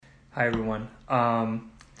Hi everyone.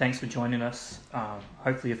 Thanks for joining us.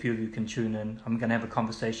 Hopefully, a few of you can tune in. I'm going to have a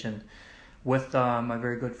conversation with my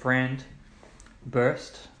very good friend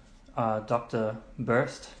Burst, Dr.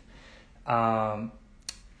 Burst. Um,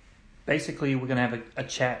 Basically, we're going to have a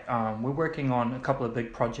chat. We're working on a couple of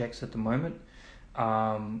big projects at the moment,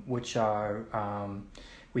 which are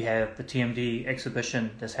we have the TMD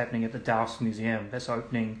exhibition that's happening at the Dowse Museum that's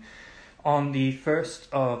opening on the 1st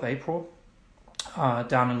of April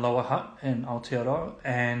down in Lower Hutt in Aotearoa,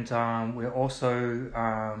 and we're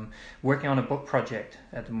also working on a book project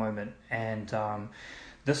at the moment. And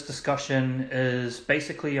this discussion is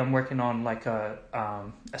basically I'm working on like a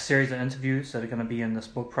series of interviews that are going to be in this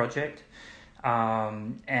book project,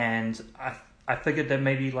 and I figured that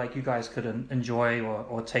maybe like you guys could enjoy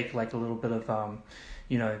or take like a little bit of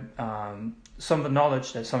some of the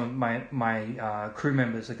knowledge that some of my crew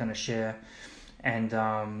members are going to share, and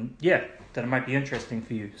that it might be interesting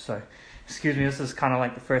for you. So, excuse me, this is kind of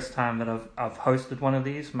like the first time that I've hosted one of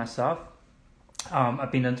these myself.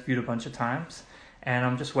 I've been interviewed a bunch of times, and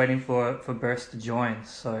I'm just waiting for Burst to join.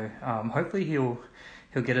 So hopefully he'll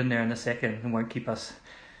get in there in a second and won't keep us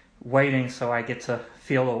waiting. So I get to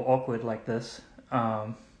feel all awkward like this.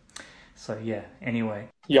 So yeah. Anyway.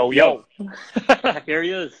 Yo, Yo, yo. here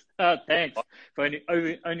he is. Thanks for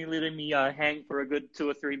only letting me hang for a good 2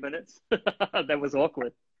 or 3 minutes. That was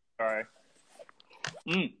awkward. Sorry.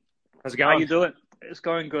 How's it How going? you doing? It's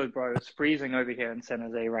going good, bro. It's freezing over here in San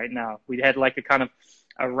Jose right now. We had like a kind of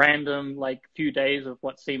a random like few days of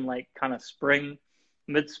what seemed like kind of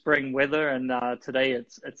mid-spring weather, and today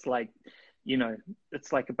it's like,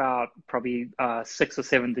 it's like about probably 6 or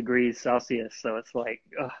 7 degrees Celsius. So it's like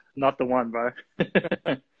not the one, bro.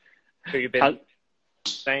 So you've been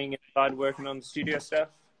staying inside working on the studio stuff?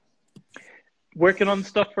 Working on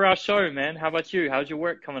stuff for our show, man. How about you? How's your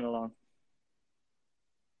work coming along?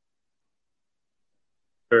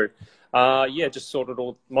 True. Yeah, just sorted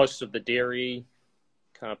most of the dairy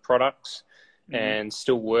kind of products and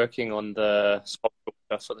still working on the sculptural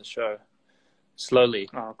stuff for the show. Slowly.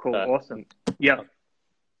 Oh, cool. But, Awesome. Yeah.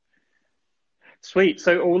 Sweet.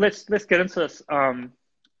 So let's get into this. I'll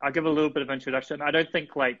give a little bit of introduction. I don't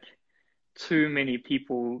think like too many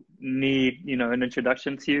people need, an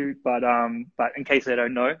introduction to you, but in case they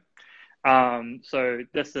don't know, so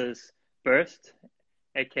this is Burst,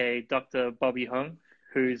 aka Dr. Bobby Hung,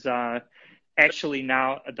 who's actually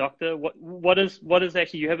now a doctor. What is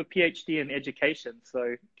actually, you have a PhD in education, so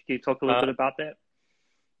can you talk a little bit about that?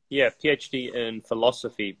 Yeah, PhD in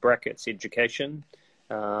philosophy, brackets education,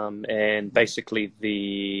 and basically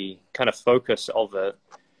the kind of focus of it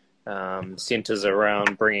centers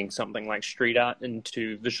around bringing something like street art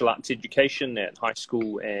into visual arts education at high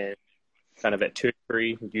school and kind of at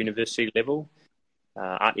tertiary university level,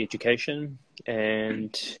 art education.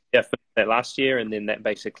 And yeah, finished that last year, and then that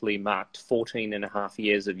basically marked 14 and a half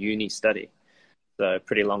years of uni study. So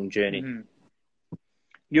pretty long journey. Mm-hmm.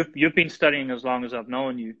 You've been studying as long as I've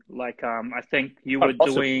known you. Like I think you were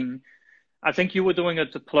Possibly. doing a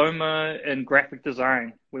diploma in graphic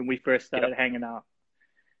design when we first started hanging out,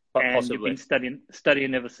 and you've Possibly. been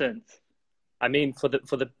studying ever since. I mean, for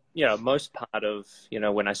the most part of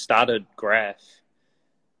when I started graph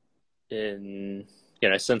in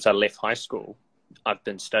since I left high school, I've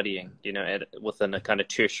been studying within a kind of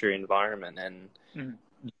tertiary environment, and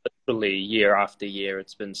literally year after year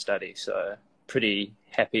it's been study. So pretty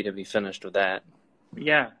happy to be finished with that.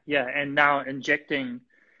 Yeah, and now injecting,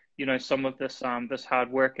 some of this this hard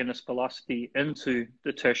work and this philosophy into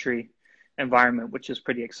the tertiary environment, which is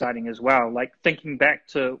pretty exciting as well. Like thinking back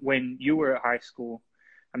to when you were at high school,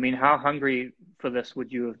 I mean, how hungry for this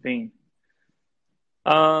would you have been?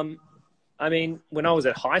 I mean, when I was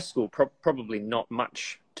at high school, probably not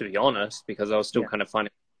much, to be honest, because I was still kind of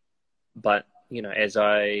finding. But as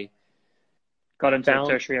I got into a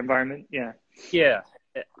tertiary environment, yeah,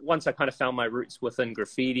 once I kind of found my roots within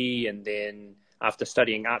graffiti, and then after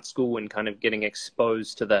studying art school and kind of getting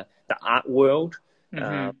exposed to the art world,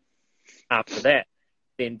 after that,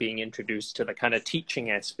 then being introduced to the kind of teaching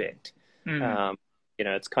aspect,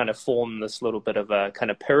 it's kind of formed this little bit of a kind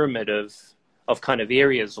of pyramid of kind of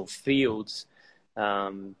areas or fields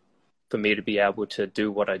for me to be able to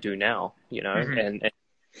do what I do now, and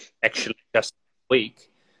actually just this week,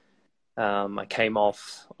 I came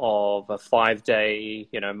off of a 5-day,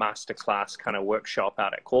 masterclass kind of workshop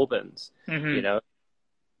out at Corbin's.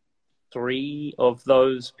 3 of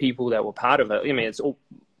those people that were part of it, I mean, it's all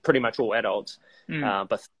pretty much all adults,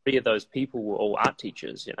 but 3 of those people were all art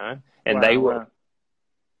teachers, and they were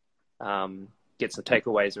get some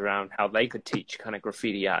takeaways around how they could teach kind of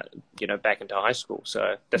graffiti art, back into high school.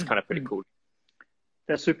 So that's kind of pretty cool.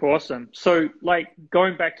 That's super awesome. So, like,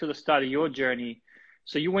 going back to the start of your journey,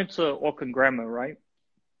 so you went to Auckland Grammar, right?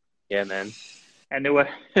 Yeah, man. And there were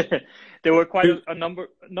there were quite a number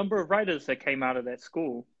of writers that came out of that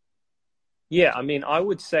school. Yeah, I mean, I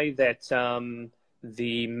would say that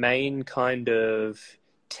the main kind of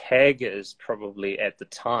taggers probably at the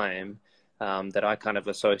time that I kind of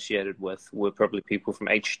associated with were probably people from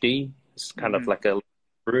HD. It's kind of Mm-hmm. like a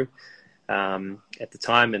crew at the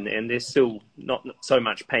time, and they're still not so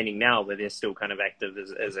much painting now, but they're still kind of active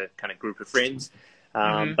as a kind of group of friends.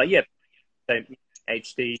 Mm-hmm. But yeah,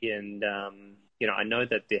 HD, and I know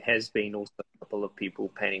that there has been also a couple of people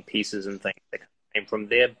painting pieces and things that came from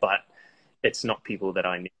there, but it's not people that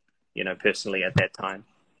I knew, personally at that time.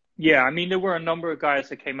 Yeah, I mean, there were a number of guys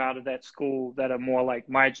that came out of that school that are more like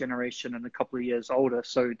my generation and a couple of years older.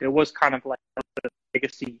 So there was kind of like a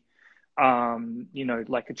legacy,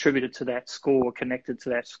 like attributed to that school or connected to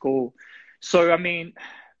that school. So, I mean,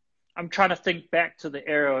 I'm trying to think back to the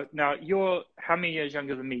era. Now, you're how many years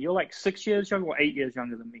younger than me? You're like 6 years younger or 8 years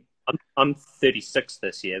younger than me? I'm 36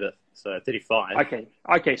 this year, so 35.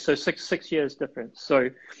 Okay, so six years difference. So,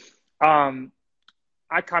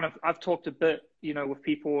 I've talked a bit, with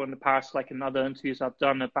people in the past, like in other interviews I've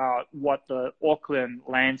done about what the Auckland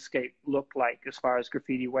landscape looked like as far as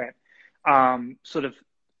graffiti went. Sort of,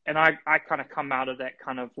 and I kind of come out of that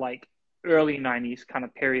kind of like early 90s kind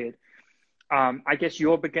of period. I guess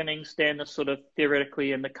your beginnings then are sort of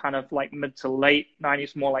theoretically in the kind of like mid to late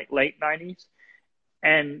 90s, more like late 90s.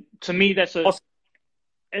 And to me, that's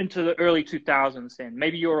into the early 2000s then.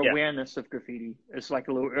 Maybe your awareness of graffiti is like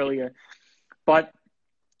a little earlier. But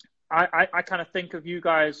I kind of think of you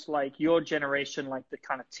guys like your generation, like the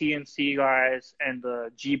kind of TNC guys and the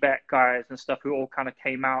G-Back guys and stuff who all kind of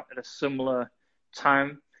came out at a similar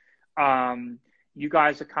time. You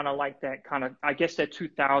guys are kind of like that kind of, I guess, that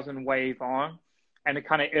 2000 wave on, and the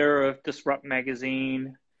kind of era of Disrupt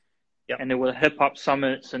Magazine. Yep. And there were hip hop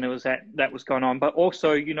summits, and there was that was going on. But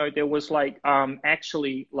also, there was like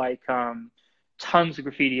actually like tons of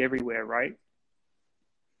graffiti everywhere, right?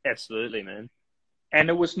 Absolutely, man. And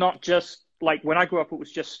it was not just like when I grew up, it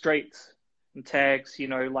was just straights and tags,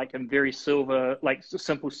 like in very silver, like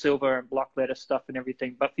simple silver and block letter stuff and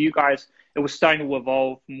everything. But for you guys, it was starting to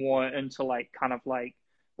evolve more into like kind of like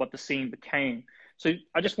what the scene became. So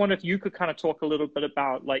I just wonder if you could kind of talk a little bit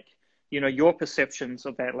about like, your perceptions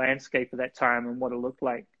of that landscape at that time and what it looked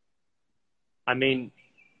like. I mean,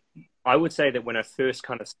 I would say that when I first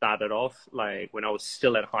kind of started off, like when I was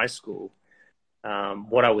still at high school,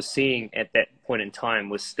 what I was seeing at that point in time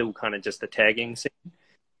was still kind of just the tagging scene.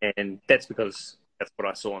 And that's because that's what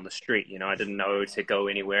I saw on the street. I didn't know to go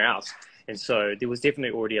anywhere else. And so there was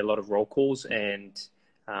definitely already a lot of roll calls. And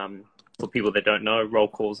for people that don't know, roll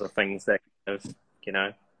calls are things that kind of,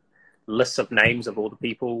 lists of names of all the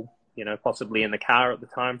people, possibly in the car at the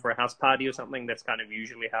time for a house party or something. That's kind of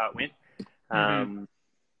usually how it went. Mm-hmm.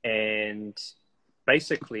 And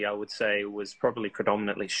basically, I would say it was probably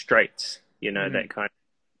predominantly straights, Mm-hmm. that kind of,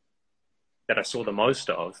 that I saw the most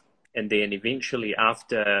of. And then eventually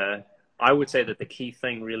after, I would say that the key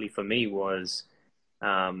thing really for me was,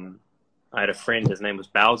 I had a friend, his name was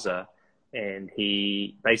Bowser, and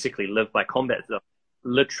he basically lived by combat zone.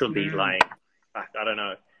 Literally, like, I don't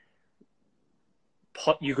know,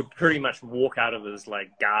 you could pretty much walk out of his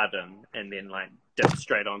like garden and then like dip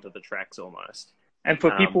straight onto the tracks almost. And for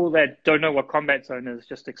people that don't know what combat zone is,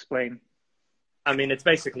 just explain. I mean, it's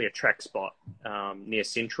basically a track spot near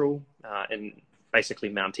Central in basically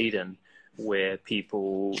Mount Eden, where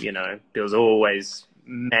people, there was always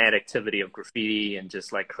mad activity of graffiti and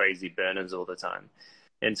just like crazy burners all the time.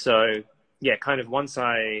 And so, yeah, kind of once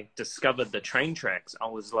I discovered the train tracks, I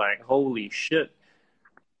was like, holy shit,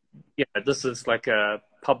 this is like a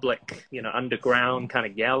public, underground kind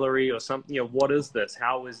of gallery or something. What is this?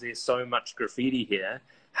 How is there so much graffiti here?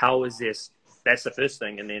 How is this? That's the first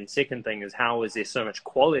thing. And then second thing is, how is there so much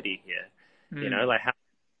quality here? Like how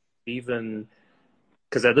even,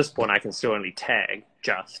 because at this point I can still only tag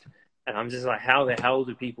just, and I'm just like, how the hell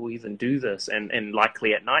do people even do this? And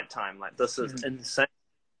likely at nighttime, like this is insane.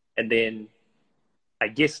 And then I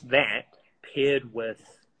guess that paired with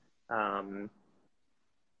the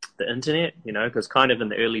internet, because kind of in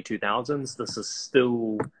the early 2000s, this is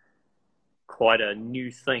still quite a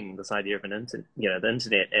new thing, this idea of the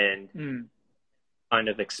internet and kind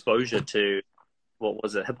of exposure to, what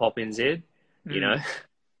was it, Hip Hop NZ, that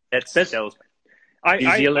was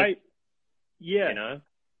New Zealand,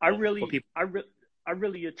 I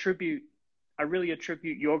really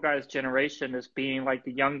attribute your guys' generation as being like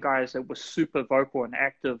the young guys that were super vocal and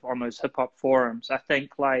active on those hip hop forums. I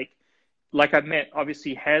think like I met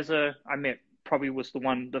obviously Hazza, I met probably was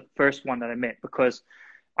the first one that I met, because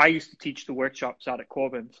I used to teach the workshops out at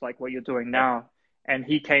Corbin's, like what you're doing now. And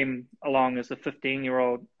he came along as a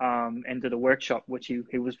 15-year-old and did a workshop, which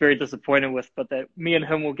he was very disappointed with. But that me and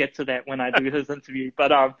him will get to that when I do his interview.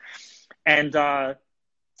 But and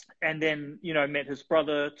then met his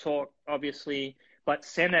brother, talk obviously. But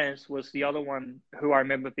Senez was the other one who I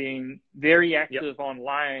remember being very active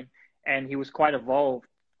online, and he was quite evolved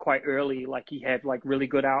quite early. Like he had like really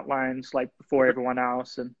good outlines like before everyone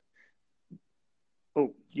else. And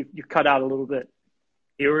you cut out a little bit.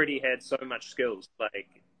 He already had so much skills. Like,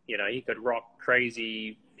 he could rock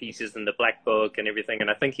crazy pieces in the Black Book and everything.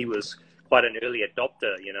 And I think he was quite an early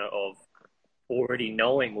adopter, of already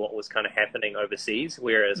knowing what was kind of happening overseas,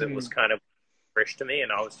 whereas it was kind of fresh to me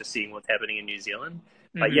and I was just seeing what's happening in New Zealand.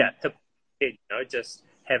 But just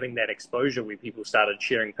having that exposure where people started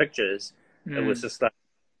sharing pictures, it was just like,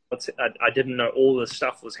 I didn't know all this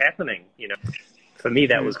stuff was happening, For me,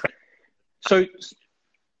 that was crazy. So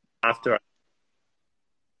after I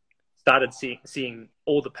started seeing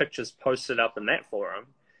all the pictures posted up in that forum,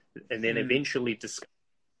 and then eventually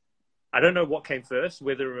I don't know what came first,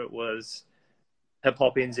 whether it was Hip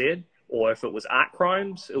Hop NZ or if it was Art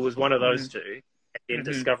Crimes. It was one of those two. And then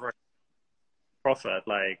discovering Profit,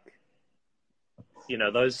 like,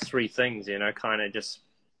 those three things, kind of just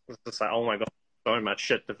was just like, oh my God, so much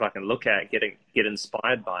shit to fucking look at, get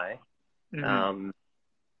inspired by.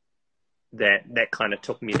 That kind of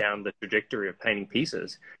took me down the trajectory of painting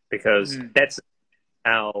pieces, because that's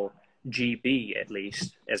how GB, at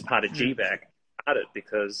least as part of GBAC, started,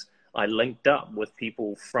 because I linked up with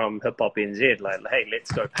people from Hip Hop NZ, like, hey, let's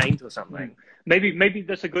go paint or something. Maybe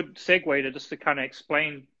that's a good segue to kind of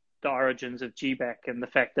explain the origins of GBAC and the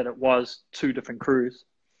fact that it was two different crews.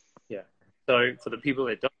 Yeah. So for the people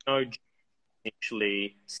that don't know, GBAC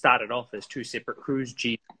actually started off as two separate crews,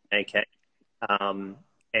 G and AK.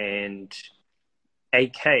 And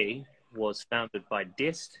AK was founded by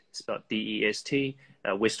Dest, spelled D-E-S-T,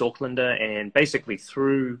 West Aucklander, and basically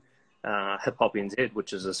through Hip Hop NZ,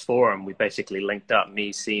 which is this forum, we basically linked up,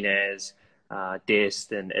 me, Senez,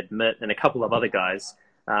 Dest, and Admit, and a couple of other guys.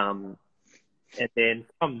 And then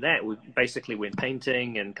from that, we basically went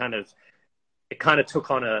painting, and it kind of took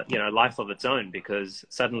on a life of its own, because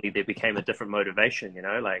suddenly there became a different motivation,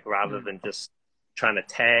 like rather than just trying to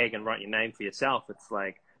tag and write your name for yourself, it's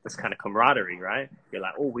like this kind of camaraderie, right? You're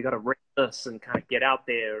like, oh, we got to rip this and kind of get out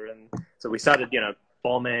there. And so we started,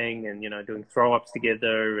 bombing and, doing throw-ups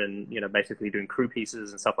together and, basically doing crew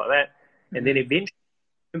pieces and stuff like that. And then eventually,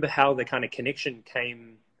 I remember how the kind of connection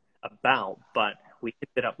came about, but we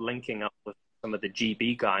ended up linking up with some of the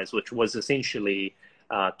GB guys, which was essentially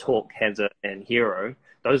Talk, Hazard, and Hero.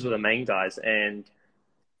 Those were the main guys. And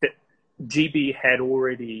GB had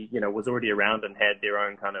already, was already around and had their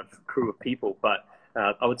own kind of crew of people. But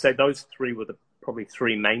I would say those three were probably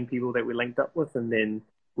three main people that we linked up with. And then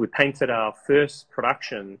we painted our first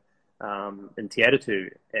production in Te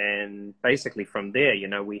and basically from there,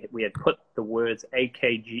 we had put the words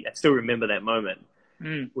AKG. I still remember that moment.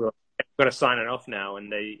 We were going to sign it off now,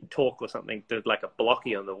 and they Talk or something did like a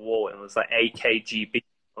blocky on the wall, and it was like AKGB.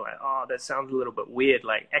 Like, oh, that sounds a little bit weird,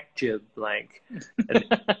 like AKJIB, like.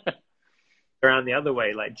 Around the other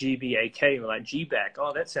way, like GBAK, or like GBAC.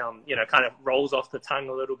 Oh, that sound, kind of rolls off the tongue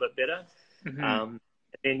a little bit better. And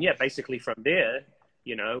then, basically from there,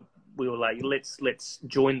 we were like, let's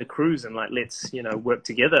join the crews and like, let's, work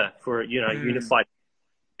together for, unified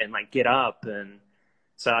and like get up. And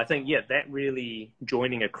so I think, that really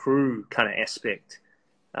joining a crew kind of aspect,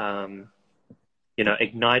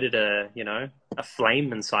 ignited a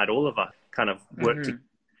flame inside all of us, kind of work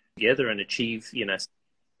together and achieve,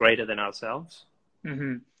 greater than ourselves.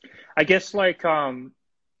 I guess like around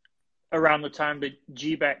the time that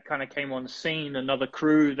GBAC kind of came on the scene, another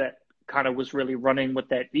crew that kind of was really running with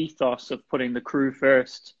that ethos of putting the crew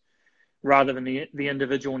first rather than the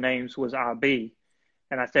individual names was RB.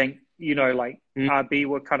 And I think, RB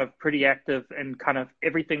were kind of pretty active, and kind of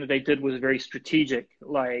everything that they did was very strategic.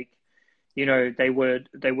 Like, they would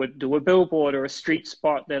do a billboard or a street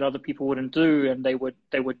spot that other people wouldn't do, and they would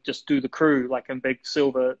just do the crew like in big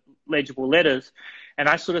silver legible letters. And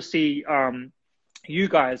I sort of see you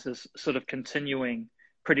guys as sort of continuing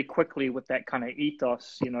pretty quickly with that kind of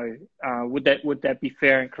ethos. Would that be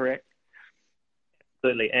fair and correct?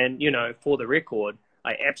 Absolutely. And for the record,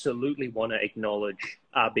 I absolutely want to acknowledge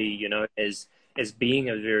RB, as being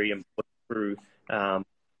a very important crew,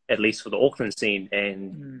 at least for the Auckland scene,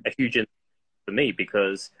 and a huge for me,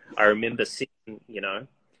 because I remember seeing,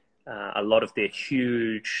 a lot of their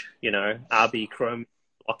huge, RB chrome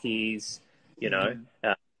blockies,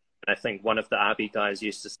 I think one of the RB guys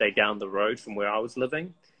used to stay down the road from where I was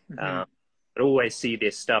living. Mm-hmm. I'd always see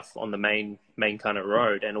their stuff on the main kind of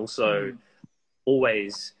road, and also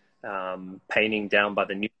always painting down by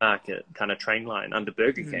the Newmarket kind of train line under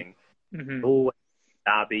Burger King. Mm-hmm. Always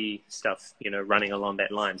RB stuff, you know, running along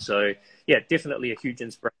that line. So yeah, definitely a huge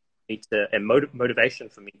inspiration for me to, and motivation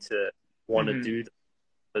for me to want to do the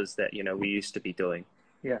things that, you know, we used to be doing.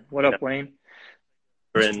 Yeah. What up, Wayne?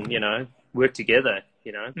 And, you know, work together,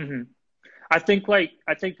 you know. Mm-hmm. I think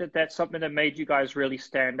that that's something that made you guys really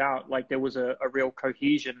stand out. Like there was a real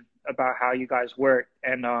cohesion about how you guys worked.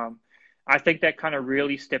 And I think that kind of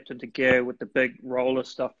really stepped into gear with the big roller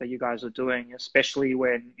stuff that you guys are doing, especially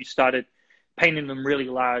when you started painting them really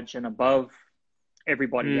large and above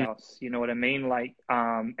everybody else. You know what I mean? Like,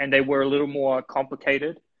 and they were a little more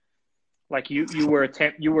complicated. Like you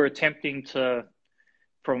were attempting to,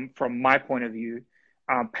 from my point of view,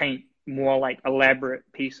 paint more like elaborate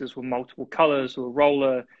pieces with multiple colors, or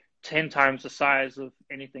roller 10 times the size of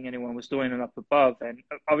anything anyone was doing and up above. And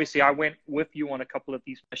obviously I went with you on a couple of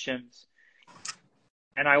these missions,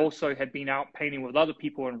 and I also had been out painting with other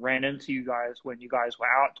people and ran into you guys when you guys were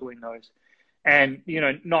out doing those. And, you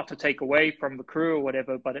know, not to take away from the crew or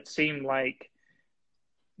whatever, but it seemed like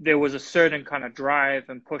there was a certain kind of drive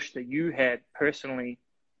and push that you had personally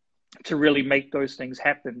to really make those things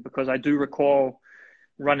happen. Because I do recall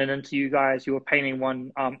running into you guys, you were painting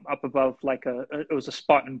one up above, like it was a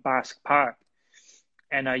spot in Basque Park,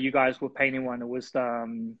 and you guys were painting one. It was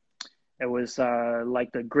like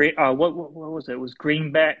the green. What was it? It was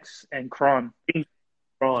greenbacks and cron.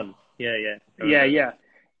 Cron, yeah. Yeah.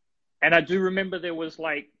 And I do remember there was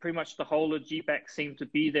like pretty much the whole of GBAC seemed to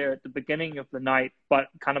be there at the beginning of the night, but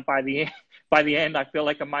kind of by the end, I feel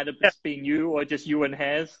like it might have just been you, or just you and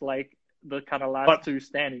Haz, like the kind of last two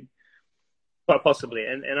standing. Quite possibly,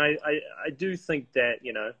 and I do think that,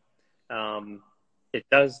 you know, it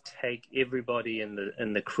does take everybody in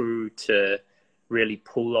the crew to really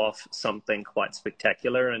pull off something quite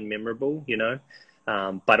spectacular and memorable, you know.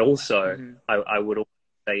 But also, I would also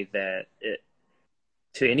say that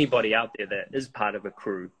to anybody out there that is part of a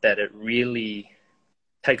crew, that it really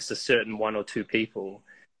takes a certain one or two people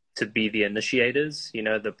to be the initiators, you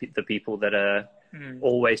know, the people that are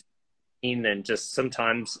always in, and just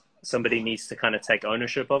sometimes somebody needs to kind of take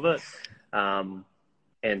ownership of it.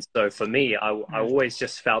 And so for me, I always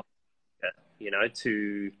just felt, you know,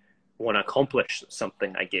 to want to accomplish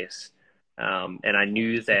something, I guess. And I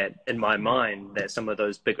knew that in my mind that some of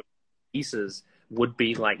those bigger pieces would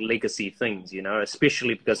be like legacy things, you know,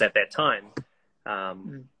 especially because at that time,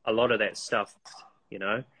 a lot of that stuff, you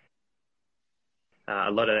know,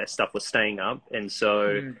 a lot of that stuff was staying up. And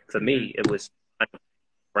so for me, it was a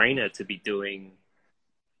brainer to be doing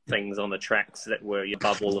things on the tracks that were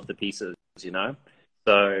above all of the pieces, you know.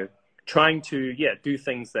 So trying to do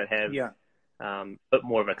things that have a bit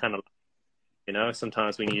more of a kind of, you know,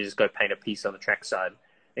 sometimes when you just go paint a piece on the track side,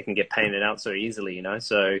 it can get painted out so easily, you know.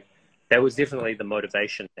 So that was definitely the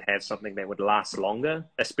motivation, to have something that would last longer,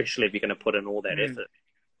 especially if you're going to put in all that effort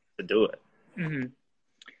to do it.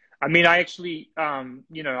 I mean, I actually,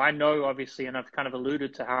 you know, I know obviously, and I've kind of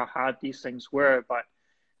alluded to how hard these things were, but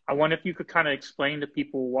I wonder if you could kind of explain to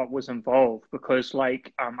people what was involved, because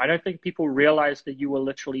like, I don't think people realize that you were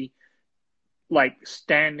literally like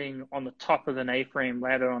standing on the top of an A-frame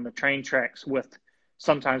ladder on the train tracks with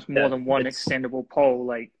sometimes more than one extendable pole.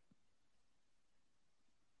 Like,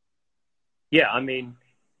 yeah, I mean,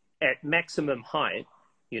 at maximum height,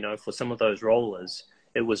 you know, for some of those rollers,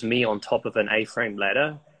 it was me on top of an A-frame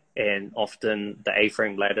ladder, and often the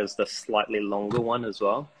A-frame ladder is the slightly longer one as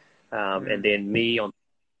well. And then me on,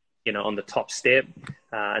 you know, on the top step.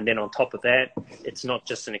 And then on top of that, it's not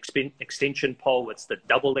just an extension pole, it's the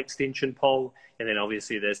double extension pole. And then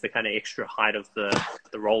obviously there's the kind of extra height of the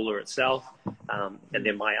roller itself. And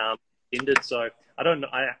then my arm extended. So I don't know,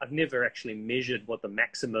 I've never actually measured what the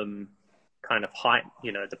maximum kind of height,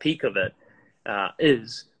 you know, the peak of it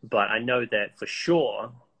is. But I know that for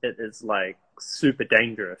sure it is like super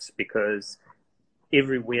dangerous, because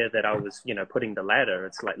everywhere that I was, you know, putting the ladder,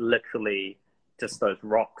 it's like literally just those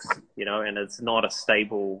rocks, you know, and it's not a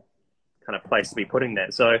stable kind of place to be putting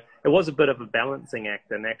that. So it was a bit of a balancing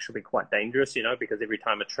act, and actually quite dangerous, you know, because every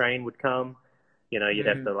time a train would come, you know, you'd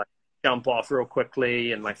have to like jump off real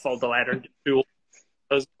quickly and like fold the ladder into two.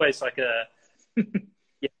 It was always like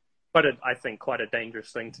I think quite a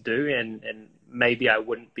dangerous thing to do, and maybe I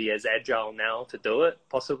wouldn't be as agile now to do it,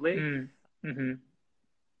 possibly.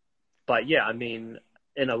 But yeah, I mean,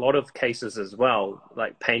 in a lot of cases as well,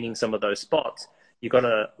 like painting some of those spots, you got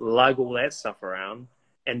to lug all that stuff around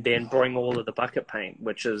and then bring all of the bucket paint,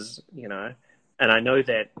 which is, you know, And I know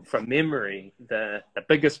that from memory, the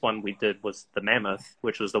biggest one we did was the Mammoth,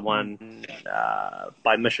 which was the one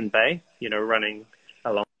by Mission Bay, running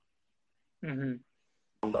along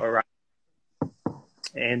Mm-hmm. the Orion.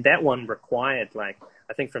 And that one required, I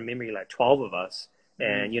think from memory, 12 of us.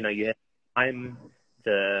 And, you had to time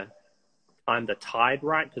the tide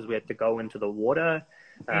right, because we had to go into the water.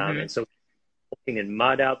 And so walking in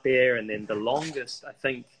mud out there. And then the longest, I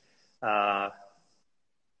think, the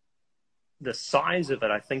size of it,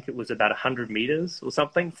 I think it was about 100 meters or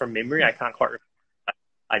something from memory. I can't quite remember.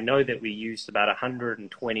 I know that we used about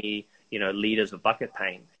 120, liters of bucket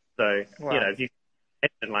paint. So, Wow. if you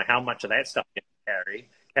imagine how much of that stuff you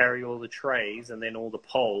carry all the trays and then all the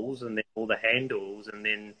poles and then all the handles and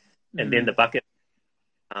then the bucket.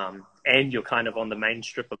 And you're kind of on the main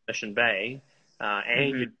strip of Mission Bay, and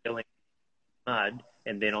you're dealing with mud,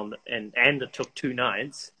 and then and it took 2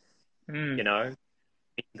 nights,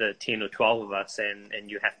 the 10 or 12 of us,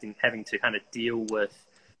 and you having to kind of deal with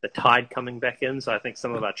the tide coming back in. So I think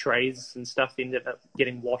some of our trays and stuff ended up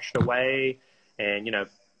getting washed away, and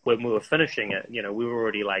when we were finishing it, we were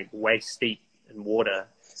already waist deep in water.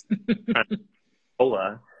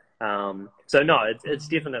 So no, it's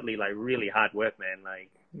definitely really hard work, man.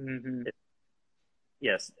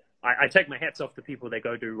 Yes, I take my hats off to people that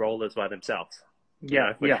go do rollers by themselves.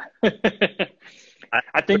 Yeah.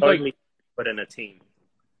 I think only put in a team.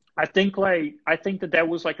 I think that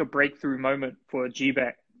was a breakthrough moment for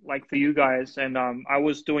GBAC, for you guys. And I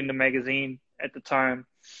was doing the magazine at the time,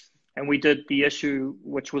 and we did the issue,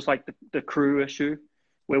 which was the crew issue,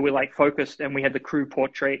 where we focused, and we had the crew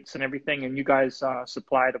portraits and everything. And you guys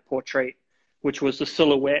supplied a portrait, which was the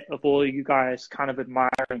silhouette of all of you guys kind of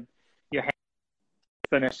admiring your hand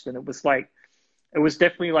finished. And it was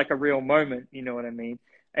definitely a real moment. You know what I mean?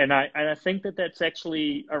 And I think that that's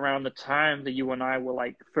actually around the time that you and I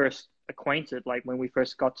were first acquainted, when we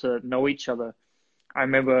first got to know each other. I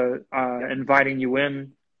remember inviting you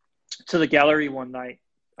in to the gallery one night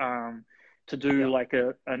to do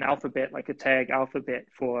an alphabet, a tag alphabet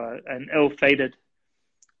for an ill-fated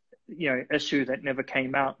issue that never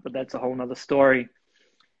came out, but that's a whole nother story.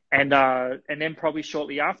 And then probably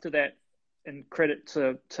shortly after that, and credit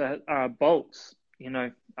to Bolts,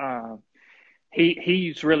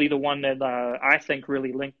 he's really the one that I think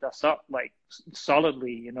really linked us up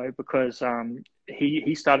solidly, because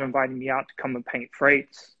he started inviting me out to come and paint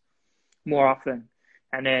freights more often.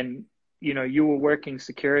 And then, you were working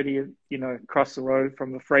security, across the road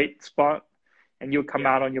from the freight spot, and you'd come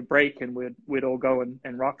out on your break, and we'd all go and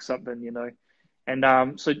rock something,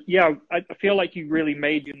 And so, yeah, I feel like you really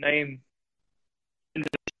made your name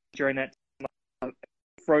during that time,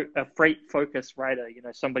 a freight-focused writer,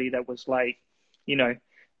 somebody that was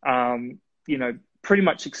pretty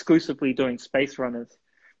much exclusively doing space runners. Do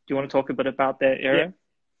you want to talk a bit about that era?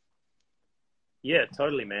 Yeah,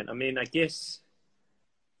 totally, man. I mean, I guess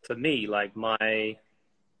for me, my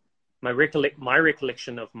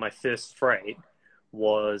recollection of my first freight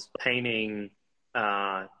was painting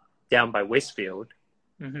down by Westfield,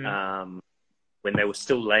 when they were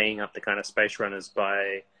still laying up the kind of space runners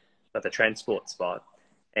by the transport spot.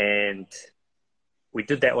 And we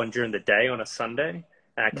did that one during the day on a Sunday.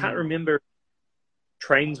 And I can't remember if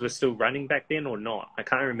trains were still running back then or not. I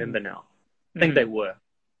can't remember now. I think they were.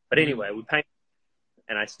 But anyway, we painted.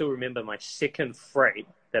 And I still remember my second freight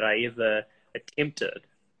that I ever attempted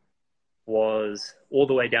was all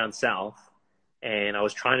the way down south. And I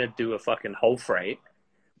was trying to do a fucking whole freight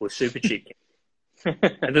with super cheap.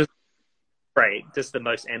 And this freight, just the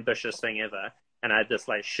most ambitious thing ever. And I had this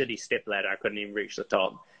shitty step ladder. I couldn't even reach the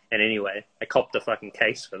top. And anyway, I copped a fucking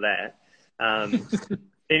case for that.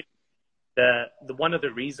 The one of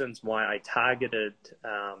the reasons why I targeted,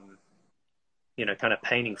 kind of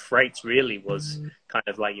painting freights really was kind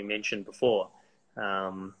of like you mentioned before.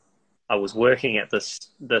 I was working at this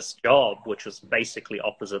job, which was basically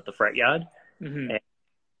opposite the freight yard. And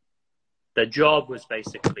the job was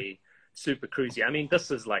basically super cruisy. I mean,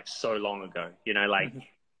 this is so long ago,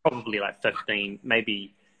 probably 15,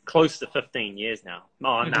 maybe close to 15 years now.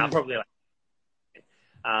 Oh, no, probably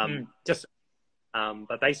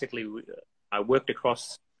but basically I worked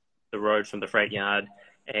across the road from the freight yard,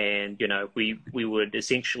 and, we would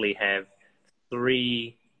essentially have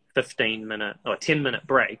 3 15-minute or 10-minute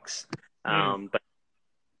breaks, but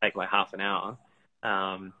take half an hour.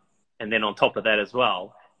 And then on top of that as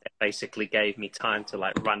well, it basically gave me time to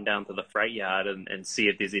run down to the freight yard and see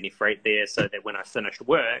if there's any freight there, so that when I finished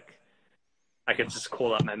work, I could just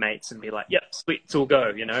call up my mates and be like, yep, sweet, it's all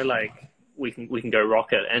go, we can go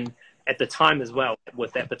rock it. And at the time as well,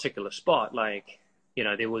 with that particular spot,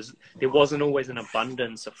 there wasn't always an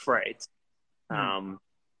abundance of freight.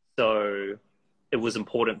 So it was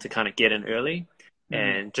important to kind of get in early.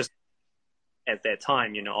 And just at that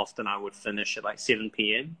time, you know, often I would finish at like 7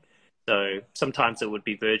 p.m. So sometimes it would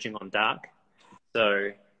be verging on dark.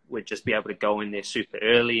 So we'd just be able to go in there super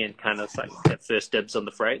early and kind of like have first dibs on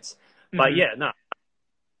the freights. But yeah, no,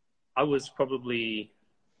 I was probably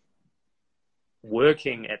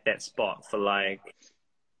working at that spot for like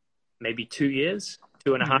maybe 2 years,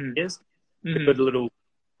 2.5 years. A good little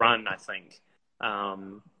run, I think,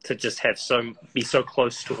 to just have be so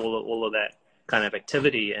close to all of that kind of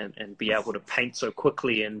activity and be able to paint so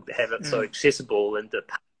quickly and have it so accessible and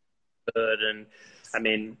and I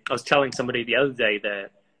mean, I was telling somebody the other day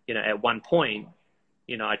that, you know, at one point,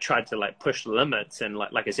 you know, I tried to like push the limits, and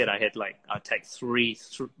like I said, I'd take 3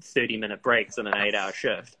 30-minute breaks in an 8-hour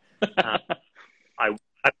shift. I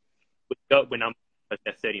would go when I'm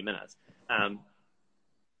at 30 minutes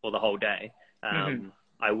for the whole day.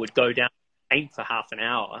 I would go down, paint for half an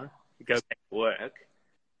hour, go back to work,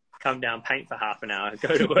 come down, paint for half an hour,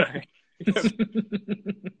 go to work.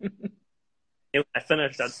 And when I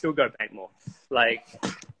finished, I'd still go paint more. Like,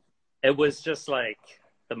 it was just like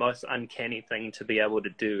the most uncanny thing to be able to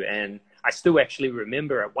do. And I still actually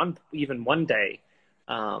remember at one day,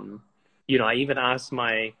 you know, I even asked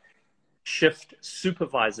my shift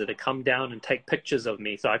supervisor to come down and take pictures of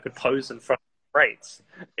me so I could pose in front of freights.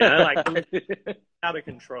 You know, like, it was out of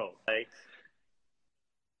control. Like,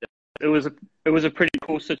 it was a pretty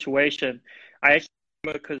cool situation. I actually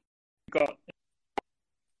remember because you got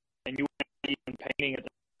and you weren't even painting it,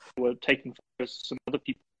 were taking photos. Some other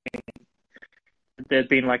people, there'd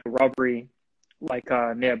been like a robbery like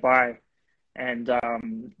nearby, and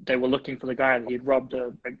they were looking for the guy that he'd robbed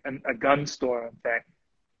a gun store, in fact.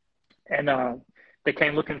 And they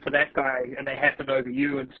came looking for that guy, and they happened over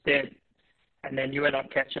you instead. And then you end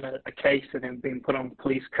up catching a case and then being put on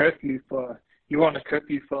police curfew you were on a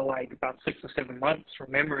curfew for like about 6 or 7 months from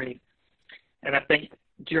memory. And I think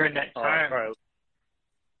during that time, I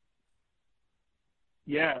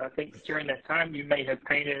think during that time you may have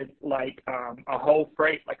painted like a whole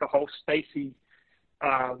freight, like a whole Stacy,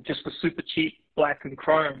 just for super cheap black and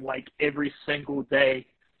chrome, like every single day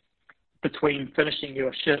between finishing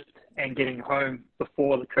your shift and getting home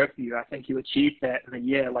before the curfew. I think you achieved that in a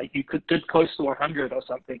year. Like you did close to 100 or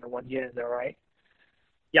something in 1 year. Is that right?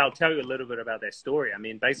 Yeah, I'll tell you a little bit about that story. I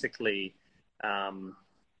mean, basically, on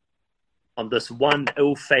this one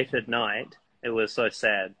ill-fated night, it was so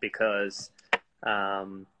sad because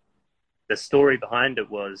the story behind it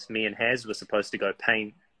was me and Haz were supposed to go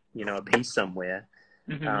paint, you know, a piece somewhere.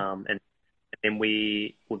 And then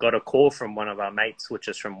we got a call from one of our mates, which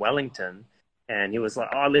is from Wellington, and he was like,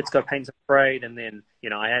 oh, let's go paint some freight. And then, you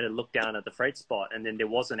know, I had to look down at the freight spot, and then there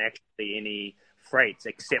wasn't actually any freights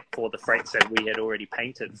except for the freights that we had already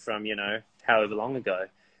painted from, you know, however long ago.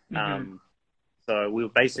 So we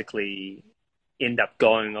would basically end up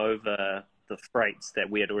going over the freights that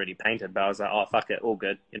we had already painted, but I was like, oh, fuck it, all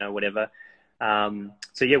good, you know, whatever.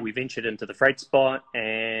 So yeah, we ventured into the freight spot,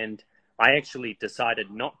 and I actually decided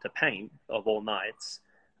not to paint of all nights.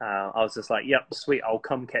 I was just like, yep, sweet, I'll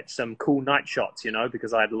come catch some cool night shots, you know,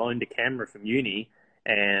 because I had loaned a camera from uni,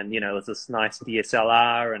 and, you know, it was this nice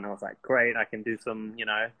DSLR, and I was like, great, I can do some, you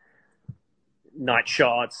know, night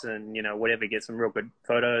shots and, you know, whatever, get some real good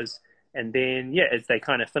photos. And then, yeah, as they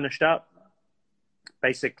kind of finished up,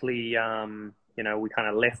 basically, you know, we kind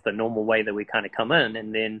of left the normal way that we kind of come in,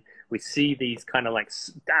 and then we see these kind of like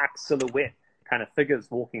dark silhouette kind of figures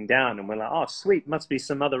walking down, and we're like, oh, sweet, must be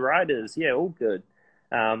some other riders. Yeah, all good.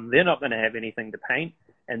 They're not going to have anything to paint.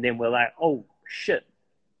 And then we're like, oh, shit.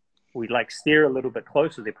 We like steer a little bit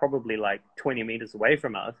closer. They're probably like 20 meters away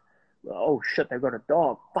from us. Oh, shit, they've got a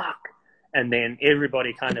dog. Fuck. And then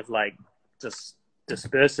everybody kind of like just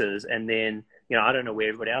disperses, and then, you know, I don't know where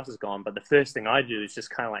everybody else has gone, but the first thing I do is just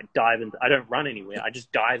kind of like dive into, I don't run anywhere. I just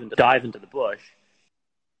dive into the bush.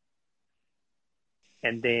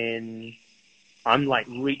 And then I'm like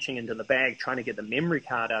reaching into the bag, trying to get the memory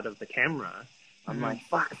card out of the camera. I'm like,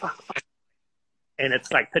 fuck. And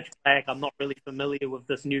it's like pitch black. I'm not really familiar with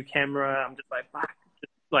this new camera. I'm just like, fuck,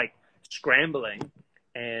 just like scrambling.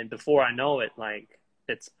 And before I know it, like,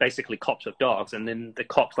 it's basically cops with dogs. And then the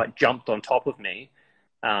cops like jumped on top of me.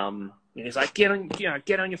 And he's like, get on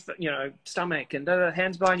your stomach, and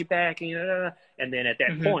hands behind your back, and then at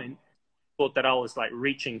that point, thought that I was like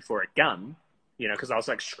reaching for a gun, you know, because I was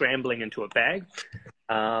like scrambling into a bag.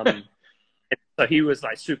 And so he was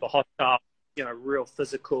like super hostile, you know, real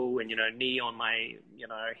physical, and, you know, knee on my, you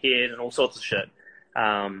know, head and all sorts of shit.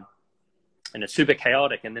 And it's super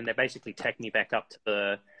chaotic. And then they basically take me back up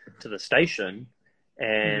to the station,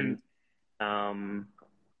 and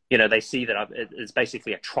you know, they see that it's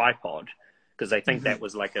basically a tripod because they think that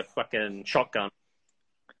was like a fucking shotgun.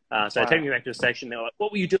 So they take me back to the station. They're like,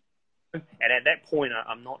 what were you doing? And at that point,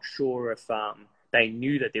 I'm not sure if they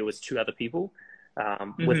knew that there was 2 other people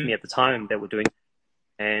with me at the time that were doing it.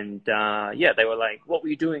 And yeah, they were like, what were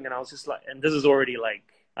you doing? And I was just like, and this is already like,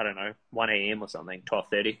 I don't know, 1 a.m. or something,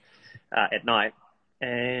 12:30 at night.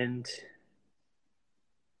 And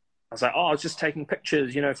I was like, oh, I was just taking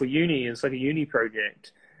pictures, you know, for uni. It's like a uni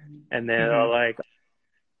project. And they're like,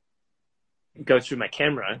 go through my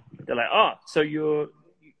camera. They're like, oh, so you're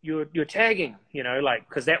tagging, you know, like,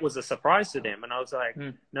 because that was a surprise to them. And I was like,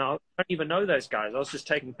 no, I don't even know those guys. I was just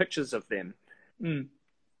taking pictures of them.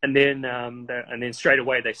 And then straight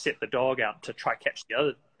away they set the dog out to try catch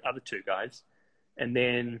the other 2 guys. And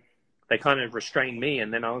then they kind of restrained me.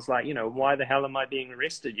 And then I was like, you know, why the hell am I being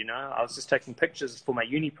arrested? You know, I was just taking pictures for my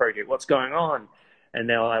uni project. What's going on? And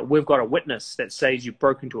they're like, we've got a witness that says you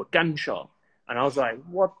broke into a gun shop. And I was like,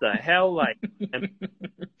 what the hell? Like,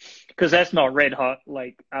 because that's not red hot.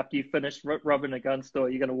 Like, after you finish robbing a gun store,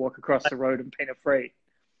 you're going to walk across the road and paint a freight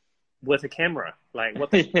with a camera. Like,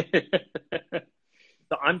 what the...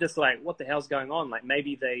 So I'm just like, what the hell's going on? Like,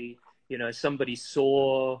 maybe they, you know, somebody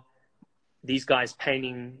saw these guys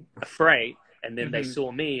painting a freight, and then they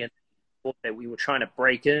saw me and thought that we were trying to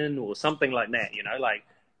break in or something like that, you know, like,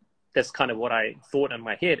 that's kind of what I thought in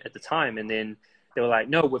my head at the time. And then they were like,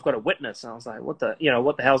 no, we've got a witness. And I was like, what the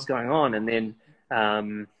hell's going on? And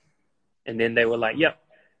then they were like, yep,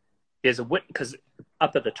 there's a witness, because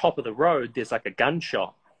up at the top of the road, there's like a gun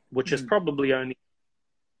shop, which is probably only,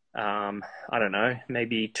 I don't know,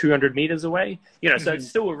 maybe 200 meters away, you know, so it's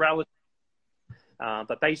still a relative.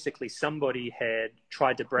 But basically somebody had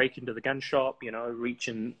tried to break into the gun shop, you know, reach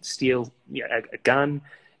and steal a gun.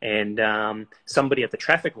 And somebody at the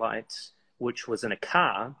traffic lights, which was in a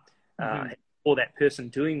car, saw that person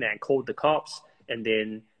doing that, called the cops. And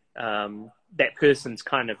then that person's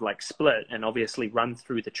kind of like split and obviously run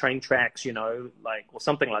through the train tracks, you know, like, or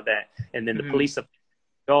something like that. And then the police are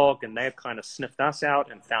dog, and they've kind of sniffed us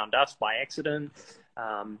out and found us by accident.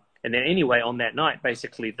 And then anyway, on that night,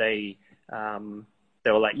 basically they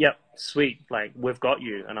were like, yep, sweet, like, we've got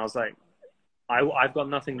you. And I was like, I've got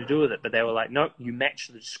nothing to do with it. But they were like, nope, you match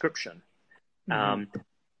the description. And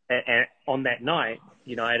on that night,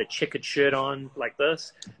 you know, I had a checkered shirt on like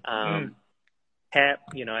this, cap,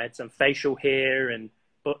 you know, I had some facial hair and,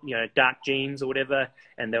 you know, dark jeans or whatever.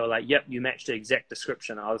 And they were like, yep, you matched the exact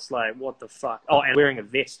description. I was like, what the fuck? Oh, and wearing a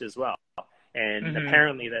vest as well. And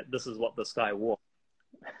apparently this is what this guy wore.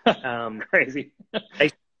 Crazy.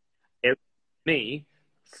 Me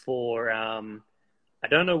for, I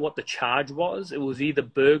don't know what the charge was. It was either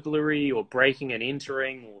burglary or breaking and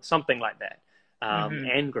entering or something like that.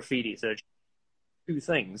 And graffiti. So 2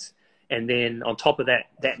 things. And then on top of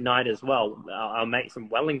that night as well, our mate from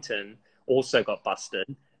Wellington also got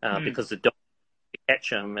busted because the dog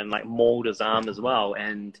catch him and like mauled his arm as well.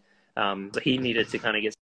 And so he needed to kind of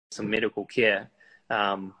get some medical care.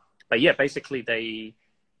 But yeah, basically the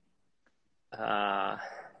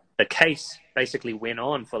case basically went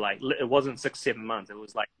on for like, it wasn't 6-7 months. It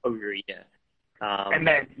was like over a year. And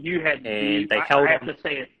man, I have to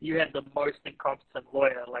say it, you had the most incompetent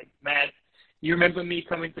lawyer. Like, man, you remember me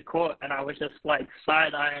coming to court and I was just like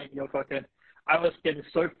side-eyeing your fucking, I was getting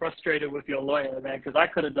so frustrated with your lawyer, man, because I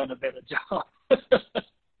could have done a better job.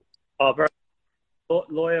 Oh, bro,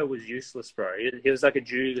 lawyer was useless, bro. He was like a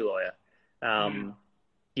duty lawyer.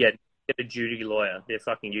 Yeah, get a duty lawyer. They're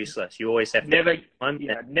fucking useless. You always have to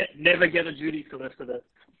never get a duty solicitor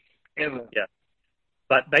ever. Yeah,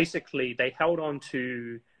 but basically they held on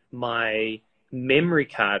to my memory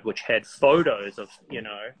card, which had photos of, you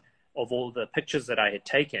know, of all the pictures that I had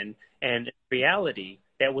taken, and in reality,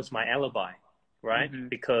 that was my alibi, right?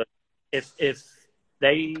 Because if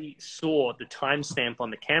they saw the timestamp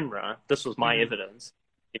on the camera, this was my evidence.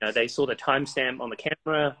 You know, they saw the timestamp on the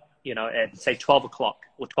camera, you know, at say 12 o'clock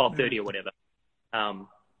or 12:30 or whatever.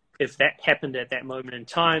 If that happened at that moment in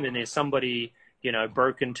time, and there's somebody, you know,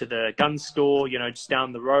 broke into the gun store, you know, just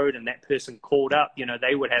down the road, and that person called up, you know,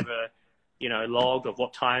 they would have a, you know, log of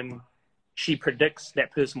what time she predicts that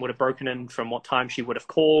person would have broken in from what time she would have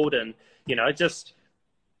called. And, you know, just,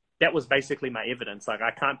 that was basically my evidence. Like,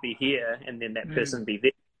 I can't be here and then that person be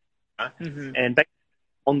there. And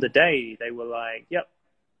on the day, they were like, yep.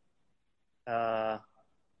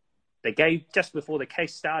 They gave, just before the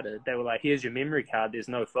case started, they were like, here's your memory card. There's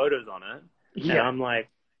no photos on it. Yeah. And I'm like,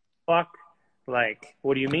 fuck. Like,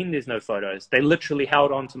 what do you mean there's no photos? They literally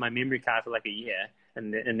held on to my memory card for like a year.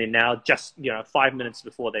 And then now, just, you know, 5 minutes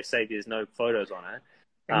before, they say there's no photos on it.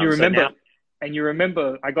 And you remember, And you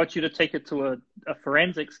remember I got you to take it to a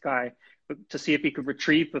forensics guy to see if he could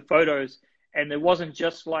retrieve the photos. And it wasn't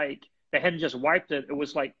just like they hadn't just wiped it. It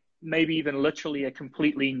was like maybe even literally a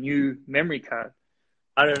completely new memory card.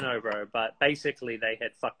 I don't know, bro, but basically they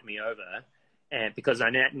had fucked me over, and because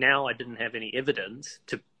now I didn't have any evidence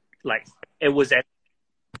to, like, it was they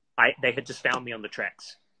had just found me on the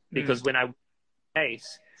tracks, because when I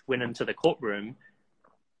went into the courtroom,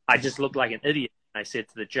 I just looked like an idiot. I said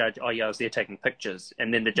to the judge, "Oh yeah, I was there taking pictures,"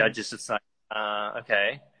 and then the judge is just like,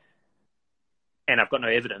 "Okay," and I've got no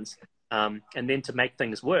evidence. And then to make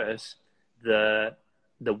things worse, the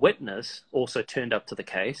witness also turned up to the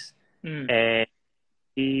case, and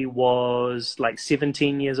he was like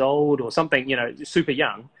 17 years old or something, you know, super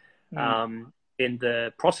young. And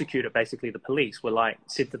the prosecutor, basically the police,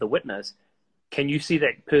 said to the witness, "Can you see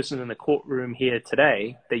that person in the courtroom here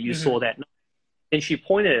today that you saw that night?" And she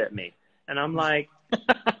pointed at me, and I'm like, I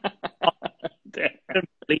couldn't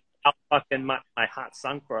believe how fucking my heart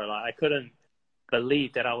sunk, bro. Like, I couldn't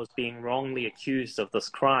believe that I was being wrongly accused of this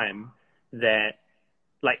crime that,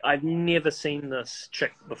 like, I've never seen this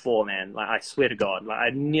chick before, man. Like, I swear to God, like,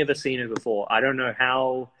 I'd never seen her before. I don't know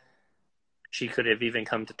how she could have even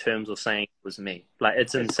come to terms with saying it was me. Like,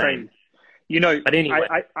 it's insane. Crazy. You know, but anyway,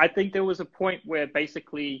 I think there was a point where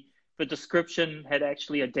basically the description had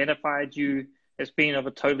actually identified you as being of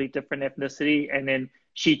a totally different ethnicity, and then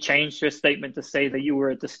she changed her statement to say that you were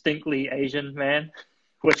a distinctly Asian man,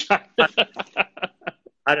 which I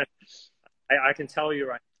can tell you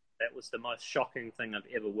right now, that was the most shocking thing I've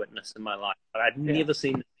ever witnessed in my life. I'd never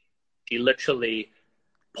seen. She literally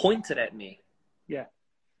pointed at me,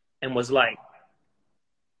 and was like,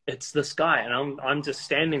 "It's this guy," and I'm just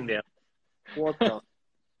standing there. What the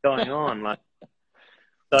going on? Like,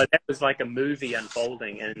 so that was like a movie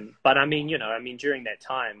unfolding. But I mean, during that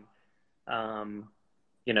time, I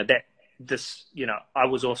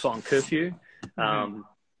was also on curfew,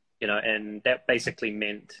 and that basically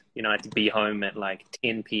meant, I had to be home at like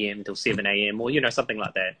 10 p.m. till 7 a.m. or, something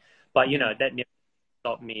like that. But, that never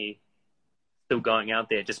stopped me still going out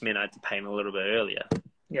there. It just meant I had to pay them a little bit earlier.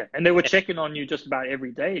 Yeah. And they were checking on you just about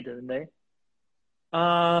every day, didn't they?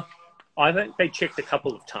 I think they checked a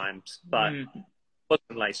couple of times, but it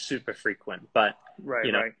wasn't like super frequent. But,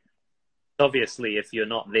 right. Obviously if you're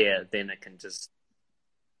not there, then it can just,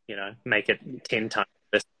 make it 10 times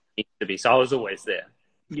it needs to be. So I was always there.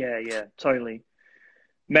 Yeah, totally.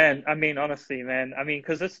 Man, I mean, honestly, man, I mean,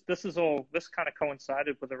 because this kind of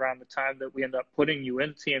coincided with around the time that we ended up putting you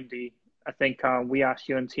in TMD. I think we asked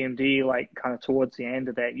you in TMD like kind of towards the end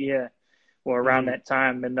of that year or around that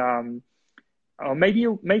time. And maybe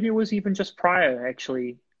it was even just prior,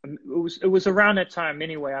 actually. It was around that time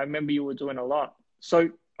anyway. I remember you were doing a lot. So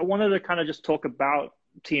I wanted to kind of just talk about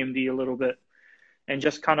TMD a little bit and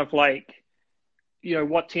just kind of like,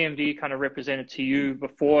 what TMD kind of represented to you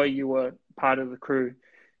before you were part of the crew,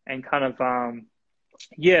 and kind of,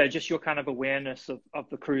 just your kind of awareness of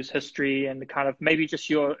the crew's history and the kind of maybe just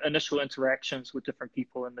your initial interactions with different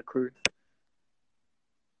people in the crew.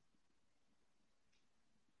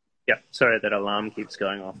 Yeah, sorry, that alarm keeps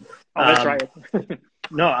going off. Oh, that's right.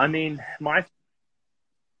 No, I mean, my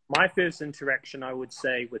first interaction, I would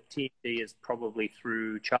say, with TMD is probably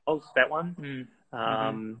through Charles, that one.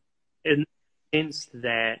 In the sense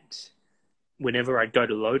that whenever I'd go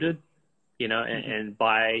to Loaded, and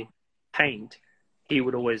buy paint, he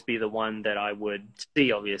would always be the one that I would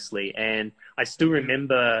see, obviously. And I still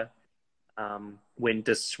remember when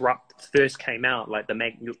Disrupt first came out, like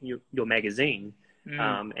your magazine,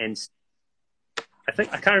 and I